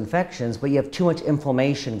fight those infections, but you have too much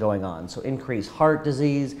inflammation going on. So increased heart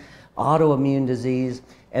disease, autoimmune disease,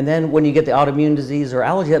 and then when you get the autoimmune disease or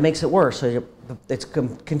allergy, that makes it worse. So it's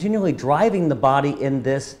continually driving the body in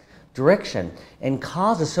this direction and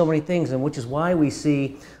causes so many things, and which is why we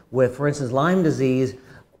see with, for instance, Lyme disease,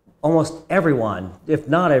 almost everyone, if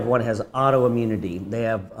not everyone, has autoimmunity. They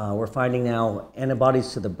have, we're finding now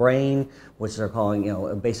antibodies to the brain, which they're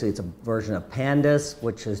calling, basically it's a version of PANDAS,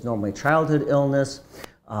 which is normally childhood illness,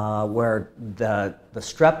 where the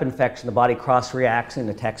strep infection, the body cross-reacts and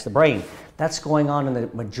attacks the brain. That's going on in the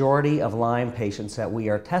majority of Lyme patients that we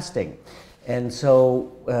are testing. And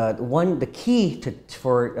so the key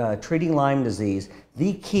for treating Lyme disease,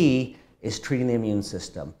 the key is treating the immune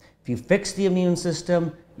system. If you fix the immune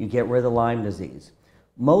system, you get rid of the Lyme disease.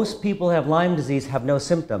 Most people who have Lyme disease have no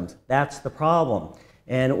symptoms. That's the problem.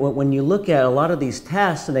 And when you look at a lot of these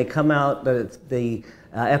tests and they come out, the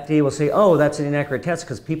FDA will say, oh, that's an inaccurate test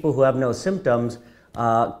because people who have no symptoms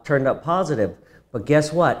turned up positive. But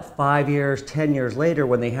guess what? 5 years, 10 years later,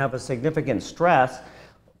 when they have a significant stress,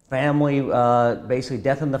 family, basically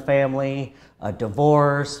death in the family,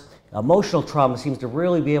 divorce, emotional trauma seems to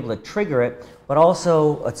really be able to trigger it, but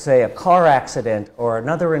also, let's say, a car accident or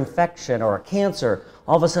another infection or a cancer,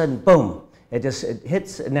 all of a sudden, boom, it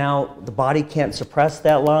hits. Now the body can't suppress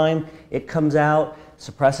that Lyme. It comes out,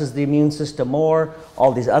 suppresses the immune system more,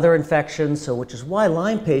 all these other infections, so which is why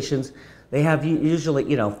Lyme patients, they have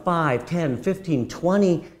usually, 5, 10, 15,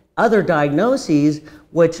 20 other diagnoses,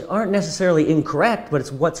 which aren't necessarily incorrect, but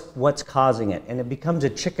it's what's causing it. And it becomes a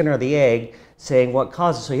chicken or the egg saying what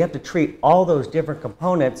causes. So you have to treat all those different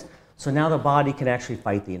components so now the body can actually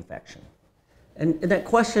fight the infection. And that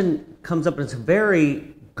question comes up, and it's a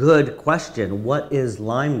very good question. What is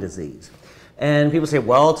Lyme disease? And people say,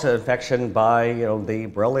 well, it's an infection by the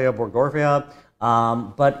Borrelia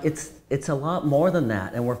burgdorferi, but it's a lot more than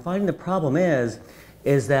that. And we're finding the problem is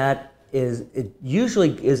that it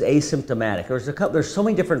usually is asymptomatic. There's so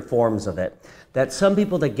many different forms of it that some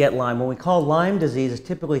people that get Lyme, when we call Lyme disease, is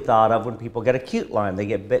typically thought of when people get acute Lyme. They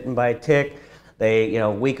get bitten by a tick, a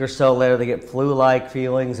week or so later they get flu-like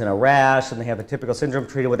feelings and a rash, and they have a typical syndrome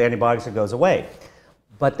treated with antibiotics that goes away.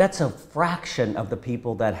 But that's a fraction of the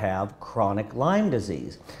people that have chronic Lyme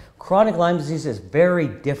disease. Chronic Lyme disease is very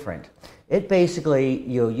different. It basically,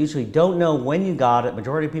 you usually don't know when you got it.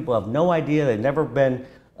 Majority of people have no idea. They've never been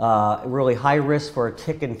really high risk for a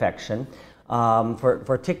tick infection, for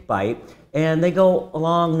a tick bite, and they go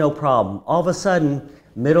along no problem. All of a sudden,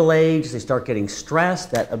 middle age, they start getting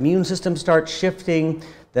stressed, that immune system starts shifting,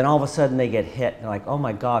 then all of a sudden they get hit. They're like, oh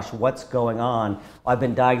my gosh, what's going on? I've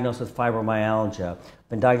been diagnosed with fibromyalgia,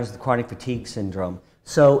 been diagnosed with chronic fatigue syndrome.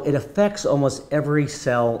 So it affects almost every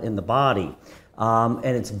cell in the body. And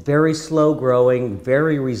it's very slow growing,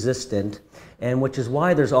 very resistant, and which is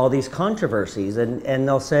why there's all these controversies. And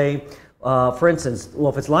they'll say, for instance,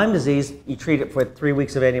 well, if it's Lyme disease, you treat it for 3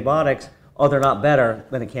 weeks of antibiotics, oh, they're not better,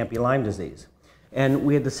 then it can't be Lyme disease. And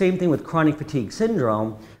we had the same thing with chronic fatigue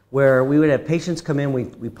syndrome, where we would have patients come in,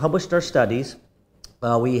 we published our studies,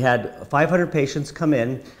 we had 500 patients come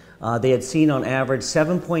in, they had seen on average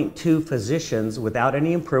 7.2 physicians without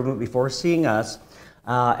any improvement before seeing us.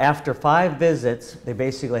 After 5 visits, they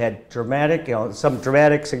basically had dramatic, some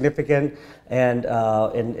dramatic, significant, and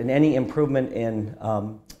any improvement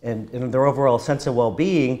in their overall sense of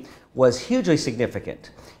well-being was hugely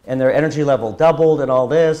significant. And their energy level doubled and all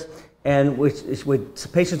this. And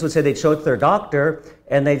patients would say they'd show it to their doctor,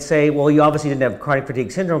 and they'd say, well, you obviously didn't have chronic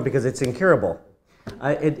fatigue syndrome because it's incurable.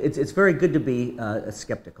 It's very good to be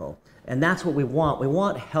skeptical. And that's what we want. We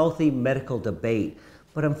want healthy medical debate.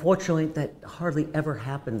 But unfortunately, that hardly ever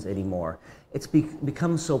happens anymore. It's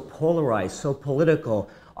become so polarized, so political.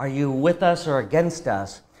 Are you with us or against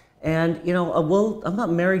us? And, I'm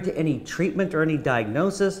not married to any treatment or any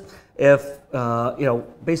diagnosis. If,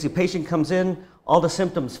 basically a patient comes in, all the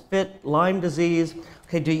symptoms fit Lyme disease,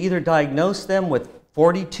 okay, do you either diagnose them with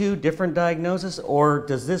 42 different diagnoses, or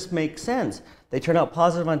does this make sense? They turn out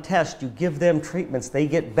positive on tests, you give them treatments, they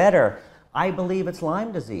get better. I believe it's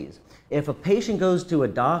Lyme disease. If a patient goes to a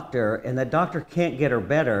doctor and that doctor can't get her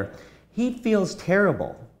better, he feels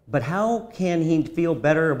terrible. But how can he feel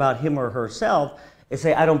better about him or herself and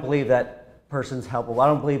say, I don't believe that person's helpful, I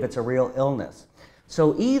don't believe it's a real illness.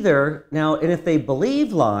 So either, now, and if they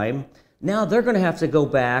believe Lyme, now they're going to have to go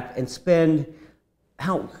back and spend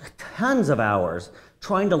tons of hours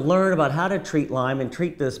trying to learn about how to treat Lyme and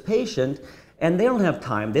treat this patient, and they don't have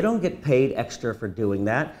time. They don't get paid extra for doing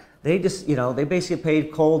that. They just, they basically get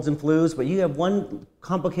paid colds and flus, but you have one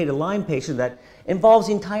complicated Lyme patient that involves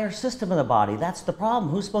the entire system of the body. That's the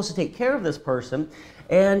problem. Who's supposed to take care of this person?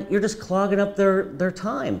 And you're just clogging up their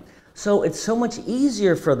time. So it's so much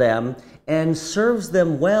easier for them and serves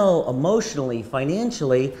them well emotionally,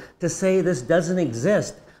 financially, to say this doesn't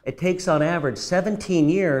exist. It takes on average 17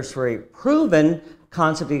 years for a proven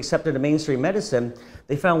concept to be accepted in mainstream medicine.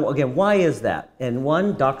 They found, again, why is that? And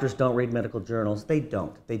one, doctors don't read medical journals. They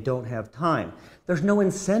don't. They don't have time. There's no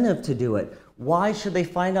incentive to do it. Why should they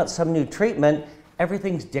find out some new treatment?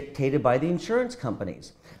 Everything's dictated by the insurance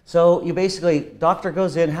companies. So you basically, doctor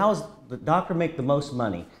goes in, how does the doctor make the most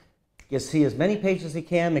money? You see as many patients as he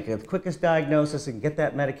can, make the quickest diagnosis, and get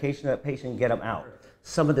that medication to that patient and get them out.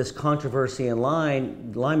 Some of this controversy in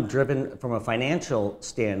Lyme driven from a financial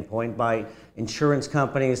standpoint by insurance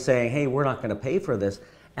companies saying, hey, we're not going to pay for this.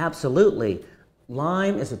 Absolutely.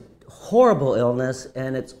 Lyme is a horrible illness,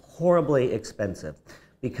 and it's horribly expensive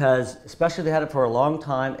because, especially if they had it for a long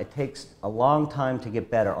time, it takes a long time to get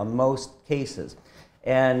better on most cases.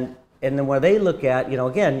 And then where they look at,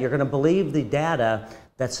 again, you're going to believe the data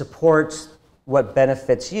that supports what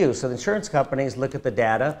benefits you. So the insurance companies look at the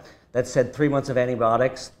data that said 3 months of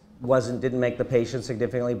antibiotics didn't make the patient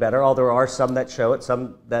significantly better, although there are some that show it,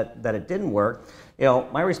 some that it didn't work.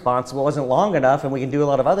 My response, well, it wasn't long enough, and we can do a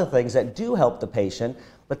lot of other things that do help the patient,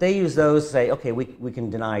 but they use those to say, okay, we can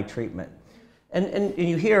deny treatment. And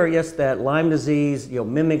you hear, yes, that Lyme disease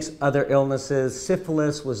mimics other illnesses.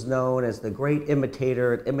 Syphilis was known as the great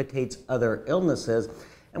imitator. It imitates other illnesses.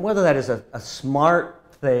 And whether that is a smart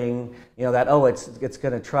thing, that, it's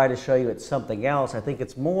going to try to show you it's something else. I think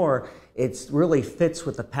it's really fits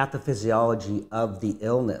with the pathophysiology of the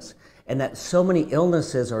illness. And that so many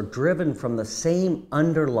illnesses are driven from the same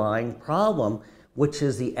underlying problem, which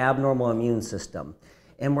is the abnormal immune system.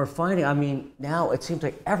 And we're finding, now it seems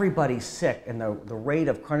like everybody's sick, and the rate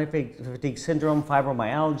of chronic fatigue syndrome,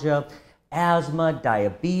 fibromyalgia, asthma,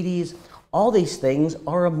 diabetes, all these things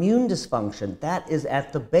are immune dysfunction. That is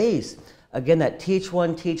at the base. Again, that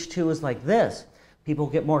Th1, Th2 is like this. People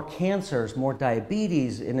get more cancers, more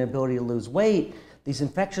diabetes, inability to lose weight. These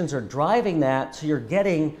infections are driving that, so you're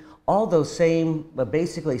getting all those same,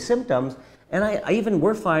 basically, symptoms. And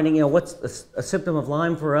we're finding, what's a symptom of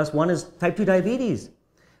Lyme for us? One is type 2 diabetes.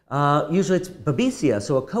 Usually it's Babesia,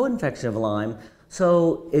 so a co-infection of Lyme.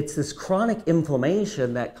 So it's this chronic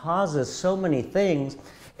inflammation that causes so many things,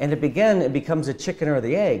 and it becomes a chicken or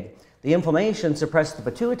the egg. The inflammation suppresses the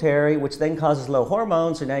pituitary, which then causes low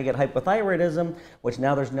hormones, so now you get hypothyroidism, which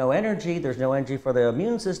now there's no energy for the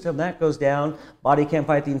immune system, that goes down, body can't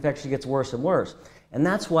fight the infection, gets worse and worse. And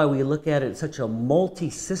that's why we look at it as such a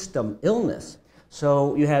multi-system illness.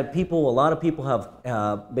 So you have a lot of people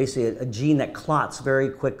have basically a gene that clots very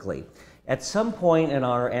quickly. At some point in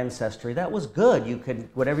our ancestry, that was good.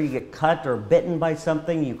 Whenever you get cut or bitten by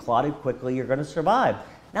something, you clotted quickly, you're going to survive.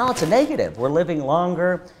 Now it's a negative. We're living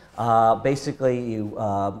longer.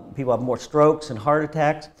 People have more strokes and heart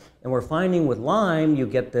attacks. And we're finding with Lyme, you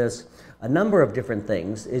get a number of different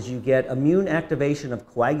things, is you get immune activation of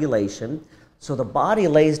coagulation. So the body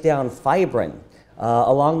lays down fibrin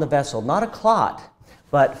along the vessel, not a clot,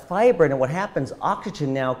 but fibrin. And what happens,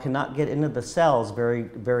 oxygen now cannot get into the cells very,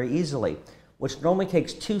 very easily, which normally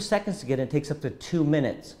takes 2 seconds to get in, it takes up to 2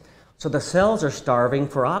 minutes. So the cells are starving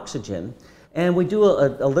for oxygen. And we do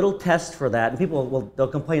a little test for that, and they'll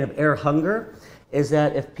complain of air hunger, is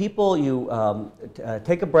that if people, you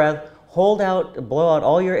take a breath, hold out, blow out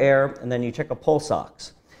all your air, and then you check a pulse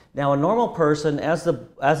ox. Now a normal person, as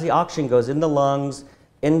the oxygen goes in the lungs,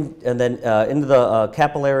 and then into the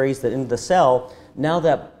capillaries, then into the cell, now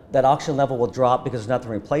that oxygen level will drop because there's nothing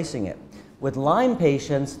replacing it. With Lyme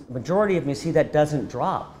patients, majority of them, you see that doesn't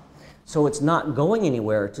drop. So it's not going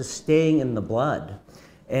anywhere, it's just staying in the blood.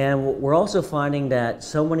 And we're also finding that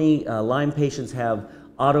so many Lyme patients have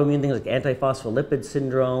autoimmune things like antiphospholipid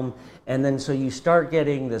syndrome, and then so you start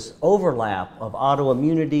getting this overlap of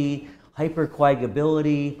autoimmunity,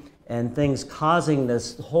 hypercoagulability, and things causing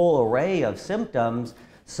this whole array of symptoms.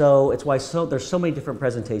 So it's why there's so many different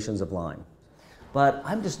presentations of Lyme. But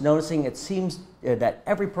I'm just noticing it seems that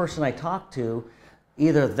every person I talk to,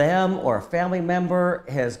 either them or a family member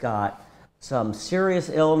has got some serious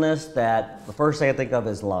illness that the first thing I think of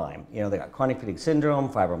is Lyme. You know, they got chronic fatigue syndrome,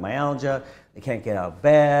 fibromyalgia, they can't get out of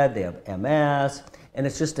bed, they have MS, and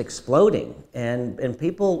it's just exploding. And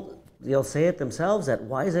people, they'll say it themselves that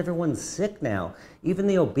why is everyone sick now? Even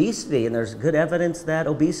the obesity, and there's good evidence that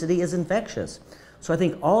obesity is infectious. So I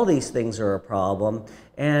think all these things are a problem.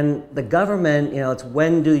 And the government, you know, it's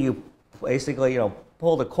when do you basically, you know,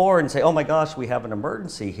 pull the cord and say, oh my gosh, we have an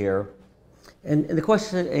emergency here. And the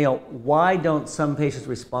question, you know, why don't some patients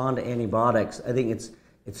respond to antibiotics? I think it's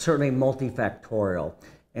certainly multifactorial.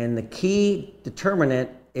 And the key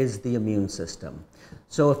determinant is the immune system.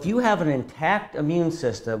 So if you have an intact immune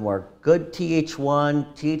system where good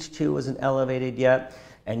Th1, Th2 isn't elevated yet,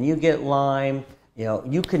 and you get Lyme, you know,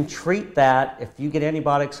 you can treat that. If you get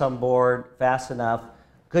antibiotics on board fast enough,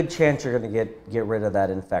 good chance you're going to get rid of that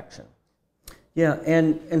infection. Yeah,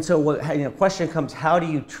 and so what, you know, question comes, how do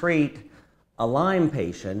you treat a Lyme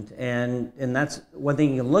patient? And that's one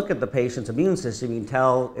thing, you can look at the patient's immune system, you can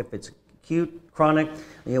tell if it's acute, chronic.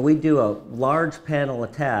 You know, we do a large panel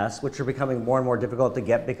of tests, which are becoming more and more difficult to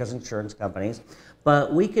get because insurance companies,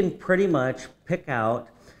 but we can pretty much pick out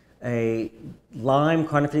a Lyme,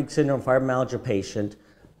 chronic fatigue syndrome, fibromyalgia patient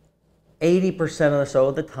 80% or so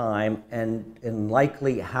of the time, and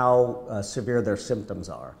likely how severe their symptoms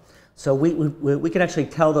are. So we can actually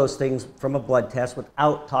tell those things from a blood test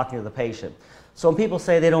without talking to the patient. So when people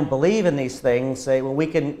say they don't believe in these things, say, well, we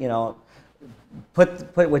can, you know,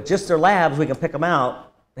 put with just their labs, we can pick them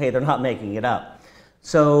out. Hey, they're not making it up.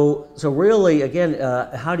 So really, again,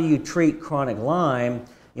 how do you treat chronic Lyme?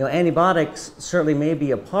 You know, antibiotics certainly may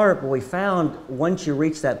be a part, but we found once you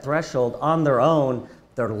reach that threshold on their own,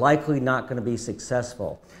 they're likely not going to be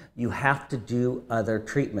successful. You have to do other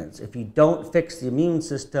treatments. If you don't fix the immune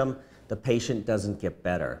system, the patient doesn't get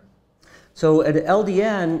better. So an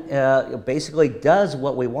LDN basically does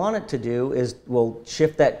what we want it to do, is will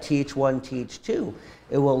shift that Th1, Th2.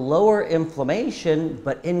 It will lower inflammation,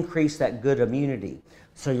 but increase that good immunity.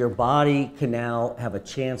 So your body can now have a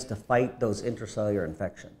chance to fight those intracellular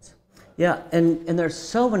infections. Yeah, and there's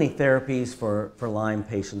so many therapies for Lyme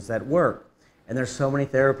patients that work. And there's so many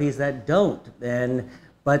therapies that don't.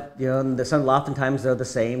 But you know, oftentimes they're the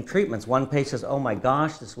same treatments. One patient says, oh my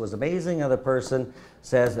gosh, this was amazing. Other person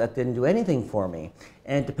says, that didn't do anything for me.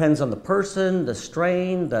 And it depends on the person, the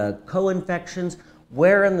strain, the co-infections,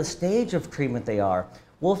 where in the stage of treatment they are.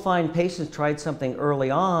 We'll find patients tried something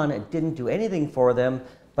early on, it didn't do anything for them,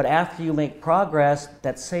 but after you make progress,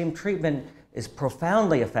 that same treatment is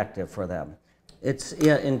profoundly effective for them. It's,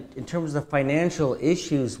 yeah, in terms of the financial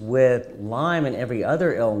issues with Lyme and every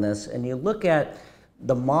other illness, and you look at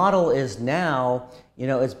the model is now, you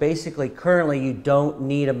know, it's basically currently you don't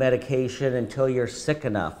need a medication until you're sick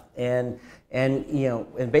enough. And you know,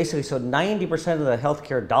 and basically so 90% of the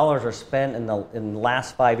healthcare dollars are spent in the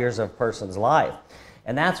last 5 years of a person's life.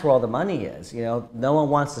 And that's where all the money is. You know, no one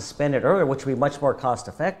wants to spend it earlier, which would be much more cost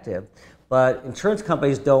effective. But insurance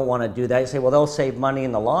companies don't want to do that. You say, well, they'll save money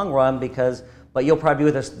in the long run but you'll probably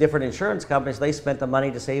be with a different insurance companies. They spent the money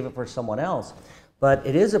to save it for someone else. But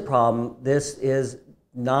it is a problem. This is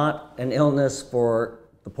not an illness for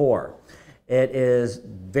the poor. It is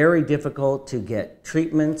very difficult to get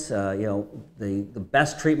treatments. You know, the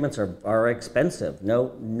best treatments are expensive,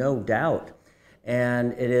 no doubt.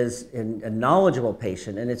 And it is a knowledgeable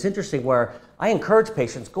patient. And it's interesting where I encourage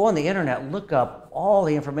patients, go on the internet, look up all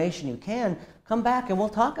the information you can, come back and we'll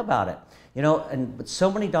talk about it. You know, but so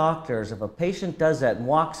many doctors, if a patient does that and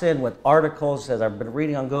walks in with articles, says, I've been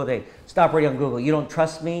reading on Google, they stop reading on Google, you don't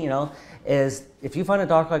trust me, you know, is if you find a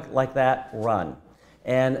doctor like that, run.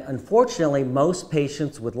 And unfortunately, most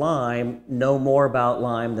patients with Lyme know more about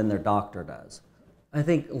Lyme than their doctor does. I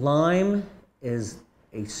think Lyme is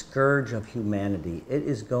a scourge of humanity. It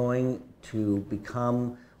is going to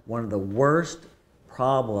become one of the worst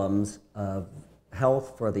problems of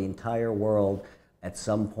health for the entire world at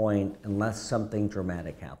some point unless something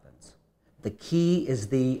dramatic happens. The key is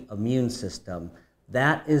the immune system.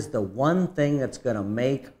 That is the one thing that's going to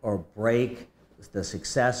make or break the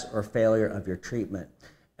success or failure of your treatment.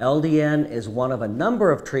 LDN is one of a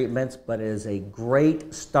number of treatments, but it is a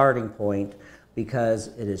great starting point because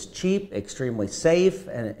it is cheap, extremely safe,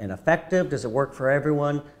 and effective. Does it work for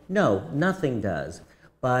everyone? No, nothing does.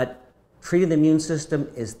 But treating the immune system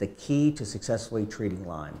is the key to successfully treating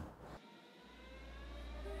Lyme.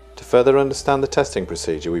 To further understand the testing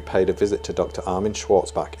procedure, we paid a visit to Dr. Armin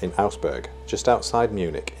Schwarzbach in Augsburg, just outside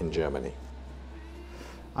Munich in Germany.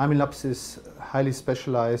 Armin Labs is highly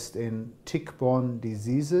specialized in tick-borne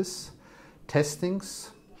diseases,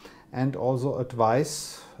 testings, and also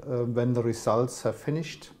advice when the results have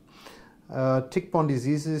finished. Tick-borne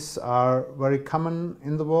diseases are very common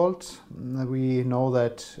in the world. We know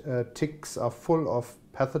that ticks are full of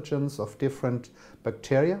pathogens of different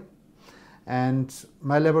bacteria. And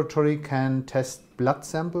my laboratory can test blood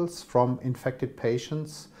samples from infected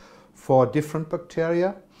patients for different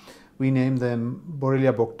bacteria. We name them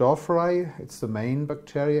Borrelia burgdorferi, it's the main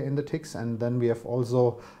bacteria in the ticks, and then we have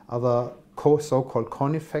also other so-called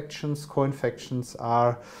co-infections. Co-infections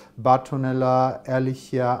are Bartonella,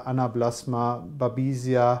 Ehrlichia, Anaplasma,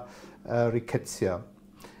 Babesia, Rickettsia.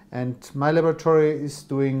 And my laboratory is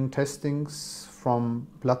doing testings from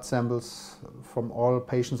blood samples from all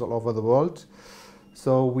patients all over the world.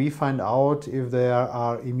 So we find out if there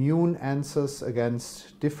are immune answers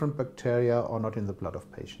against different bacteria or not in the blood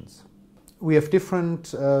of patients. We have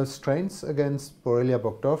different strains against Borrelia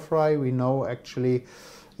burgdorferi. We know actually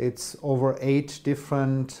it's over 8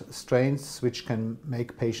 different strains which can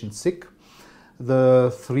make patients sick.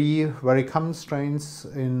 The 3 very common strains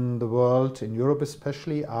in the world, in Europe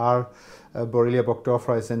especially, are Borrelia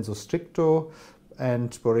burgdorferi sensu stricto and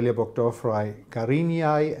Borrelia burgdorferi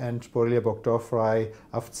garinii and Borrelia burgdorferi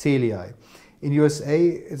afzelii. In USA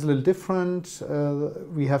it's a little different.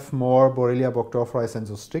 We have more Borrelia burgdorferi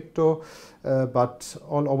sensu stricto, but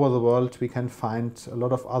all over the world we can find a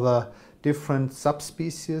lot of other different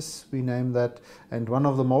subspecies, we name that, and one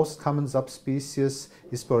of the most common subspecies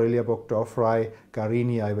is Borrelia burgdorferi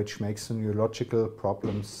garinii, which makes neurological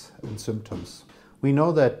problems and symptoms. We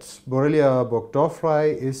know that Borrelia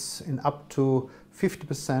burgdorferi is in up to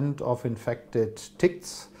 50% of infected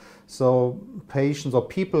ticks. So patients or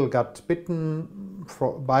people got bitten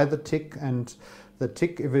by the tick, and the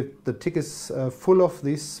tick, if the tick is full of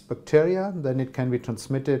this bacteria, then it can be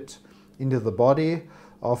transmitted into the body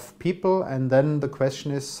of people. And then the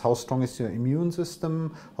question is, how strong is your immune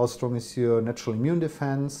system? How strong is your natural immune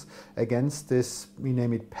defense against this, we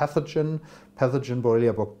name it pathogen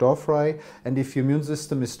Borrelia burgdorferi. And if your immune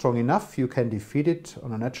system is strong enough, you can defeat it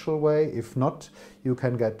on a natural way. If not, you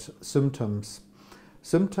can get symptoms.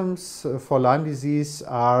 Symptoms for Lyme disease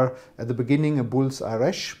are at the beginning a bullseye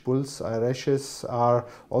rash. Bullseye rashes are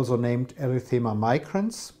also named erythema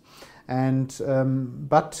migrans. And,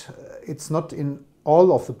 but it's not in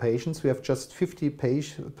all of the patients. We have just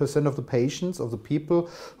 50% of the patients, of the people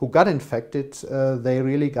who got infected, they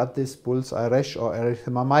really got this bullseye rash or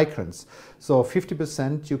erythema migrans. So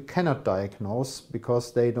 50% you cannot diagnose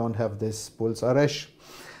because they don't have this bullseye rash.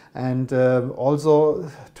 And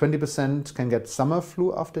also 20% can get summer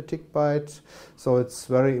flu after tick bite. So it's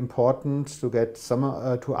very important to get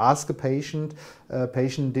to ask a patient,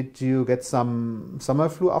 did you get some summer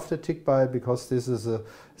flu after tick bite? Because this is a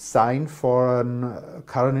sign for a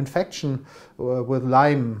current infection with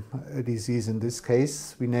Lyme disease. In this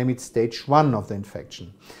case, we name it stage 1 of the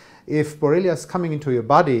infection. If Borrelia is coming into your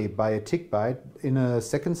body by a tick bite, in a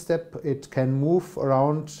second step it can move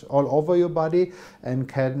around all over your body and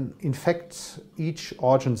can infect each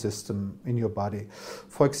organ system in your body.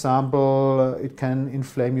 For example, it can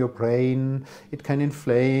inflame your brain, it can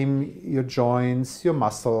inflame your joints, your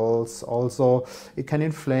muscles, also it can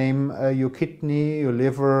inflame your kidney, your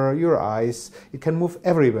liver, your eyes. It can move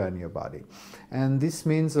everywhere in your body. And this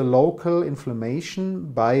means a local inflammation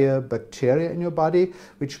by a bacteria in your body,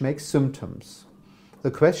 which makes symptoms. The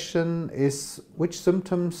question is, which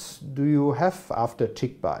symptoms do you have after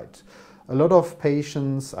tick bite? A lot of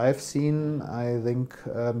patients I've seen, I think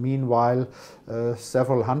meanwhile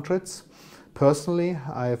several hundreds. Personally,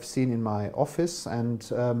 I have seen in my office, and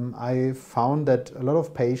I found that a lot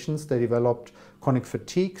of patients, they developed chronic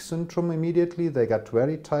fatigue syndrome immediately. They got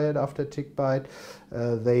very tired after tick bite.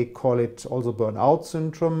 They call it also burnout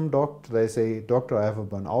syndrome. They say, doctor, I have a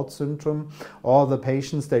burnout syndrome. Or the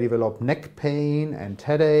patients, they develop neck pain and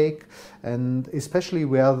headache. And especially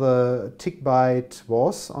where the tick bite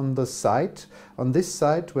was on this side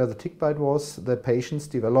where the tick bite was, the patients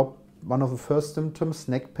develop one of the first symptoms,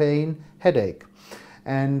 neck pain, headache.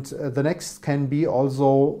 And the next can be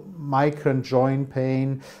also migraine joint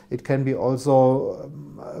pain. It can be also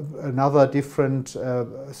another different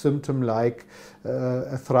symptom like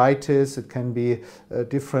arthritis. It can be a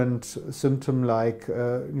different symptom like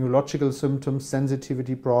neurological symptoms,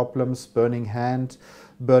 sensitivity problems, burning hand,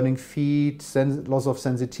 burning feet, loss of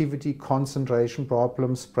sensitivity, concentration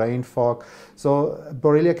problems, brain fog. So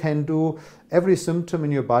Borrelia can do every symptom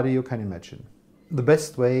in your body you can imagine. The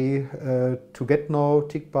best way to get no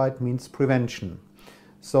tick bite means prevention,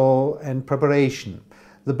 and preparation.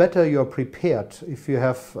 The better you're prepared, if you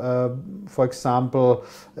have, for example,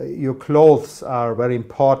 your clothes are very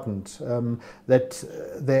important, that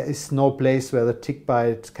there is no place where the tick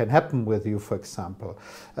bite can happen with you, for example.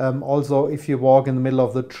 Also, if you walk in the middle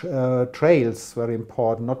of the trails, very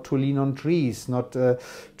important, not to lean on trees, not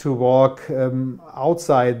to walk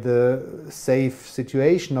outside the safe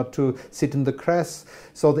situation, not to sit in the grass.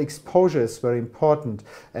 So the exposure is very important,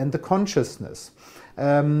 and the consciousness.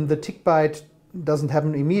 The tick bite doesn't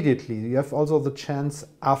happen immediately. You have also the chance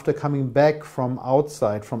after coming back from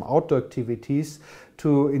outside, from outdoor activities,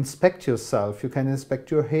 to inspect yourself. You can inspect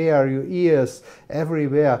your hair, your ears,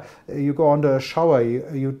 everywhere. You go under a shower,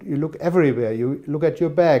 you look everywhere. You look at your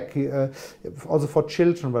back. Also for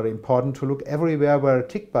children, very important to look everywhere where a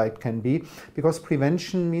tick bite can be, because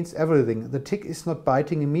prevention means everything. The tick is not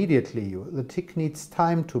biting immediately. The tick needs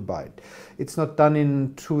time to bite. It's not done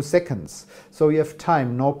in 2 seconds. So you have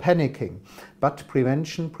time, no panicking. But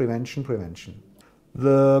prevention, prevention, prevention.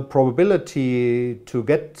 The probability to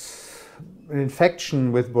get an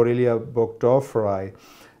infection with Borrelia burgdorferi,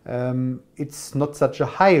 it's not such a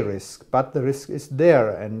high risk, but the risk is there.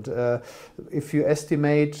 And if you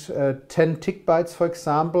estimate 10 tick bites, for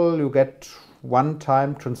example, you get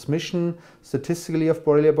one-time transmission statistically of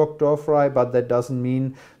Borrelia burgdorferi, but that doesn't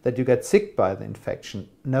mean that you get sick by the infection.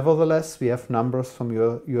 Nevertheless, we have numbers from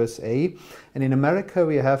USA, and in America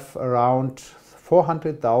we have around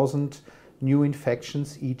 400,000 new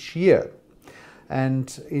infections each year.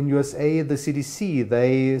 And in USA, the CDC,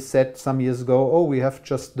 they said some years ago, oh, we have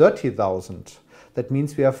just 30,000. That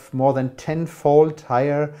means we have more than 10-fold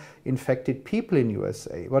higher infected people in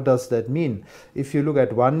USA. What does that mean? If you look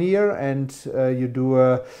at 1 year and you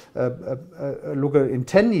do look at in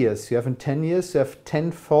 10 years, you have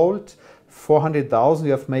 10-fold, 400,000,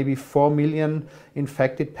 you have maybe 4 million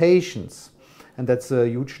infected patients. And that's a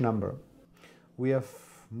huge number. We have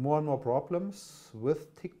more and more problems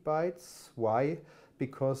with tick bites. Why?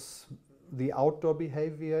 Because the outdoor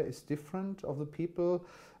behavior is different of the people.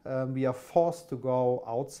 We are forced to go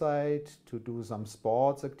outside to do some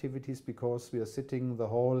sports activities because we are sitting the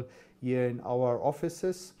whole year in our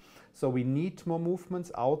offices. So we need more movements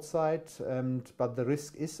outside, but the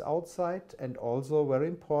risk is outside. And also very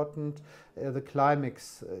important, the climate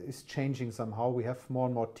is changing somehow. We have more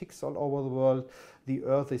and more ticks all over the world. The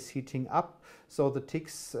earth is heating up, so the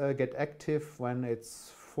ticks get active when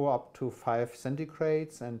it's 4 up to 5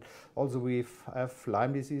 centigrades. And also we have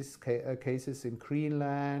Lyme disease cases in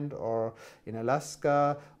Greenland or in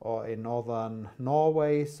Alaska or in northern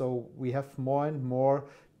Norway. So we have more and more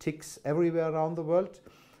ticks everywhere around the world.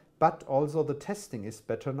 But also the testing is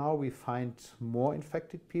better now. We find more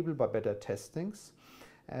infected people by better testings,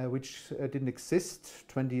 which didn't exist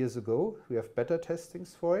 20 years ago. We have better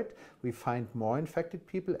testings for it. We find more infected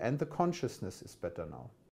people, and the consciousness is better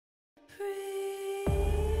now.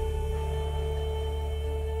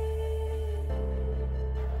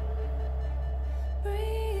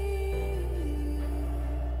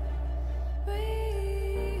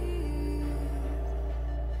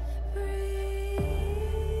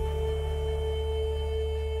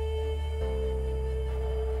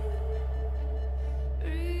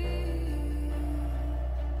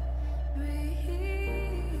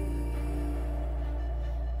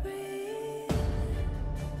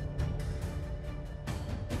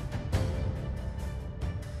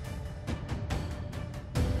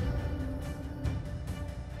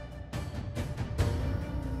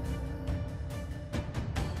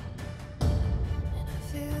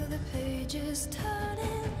 Just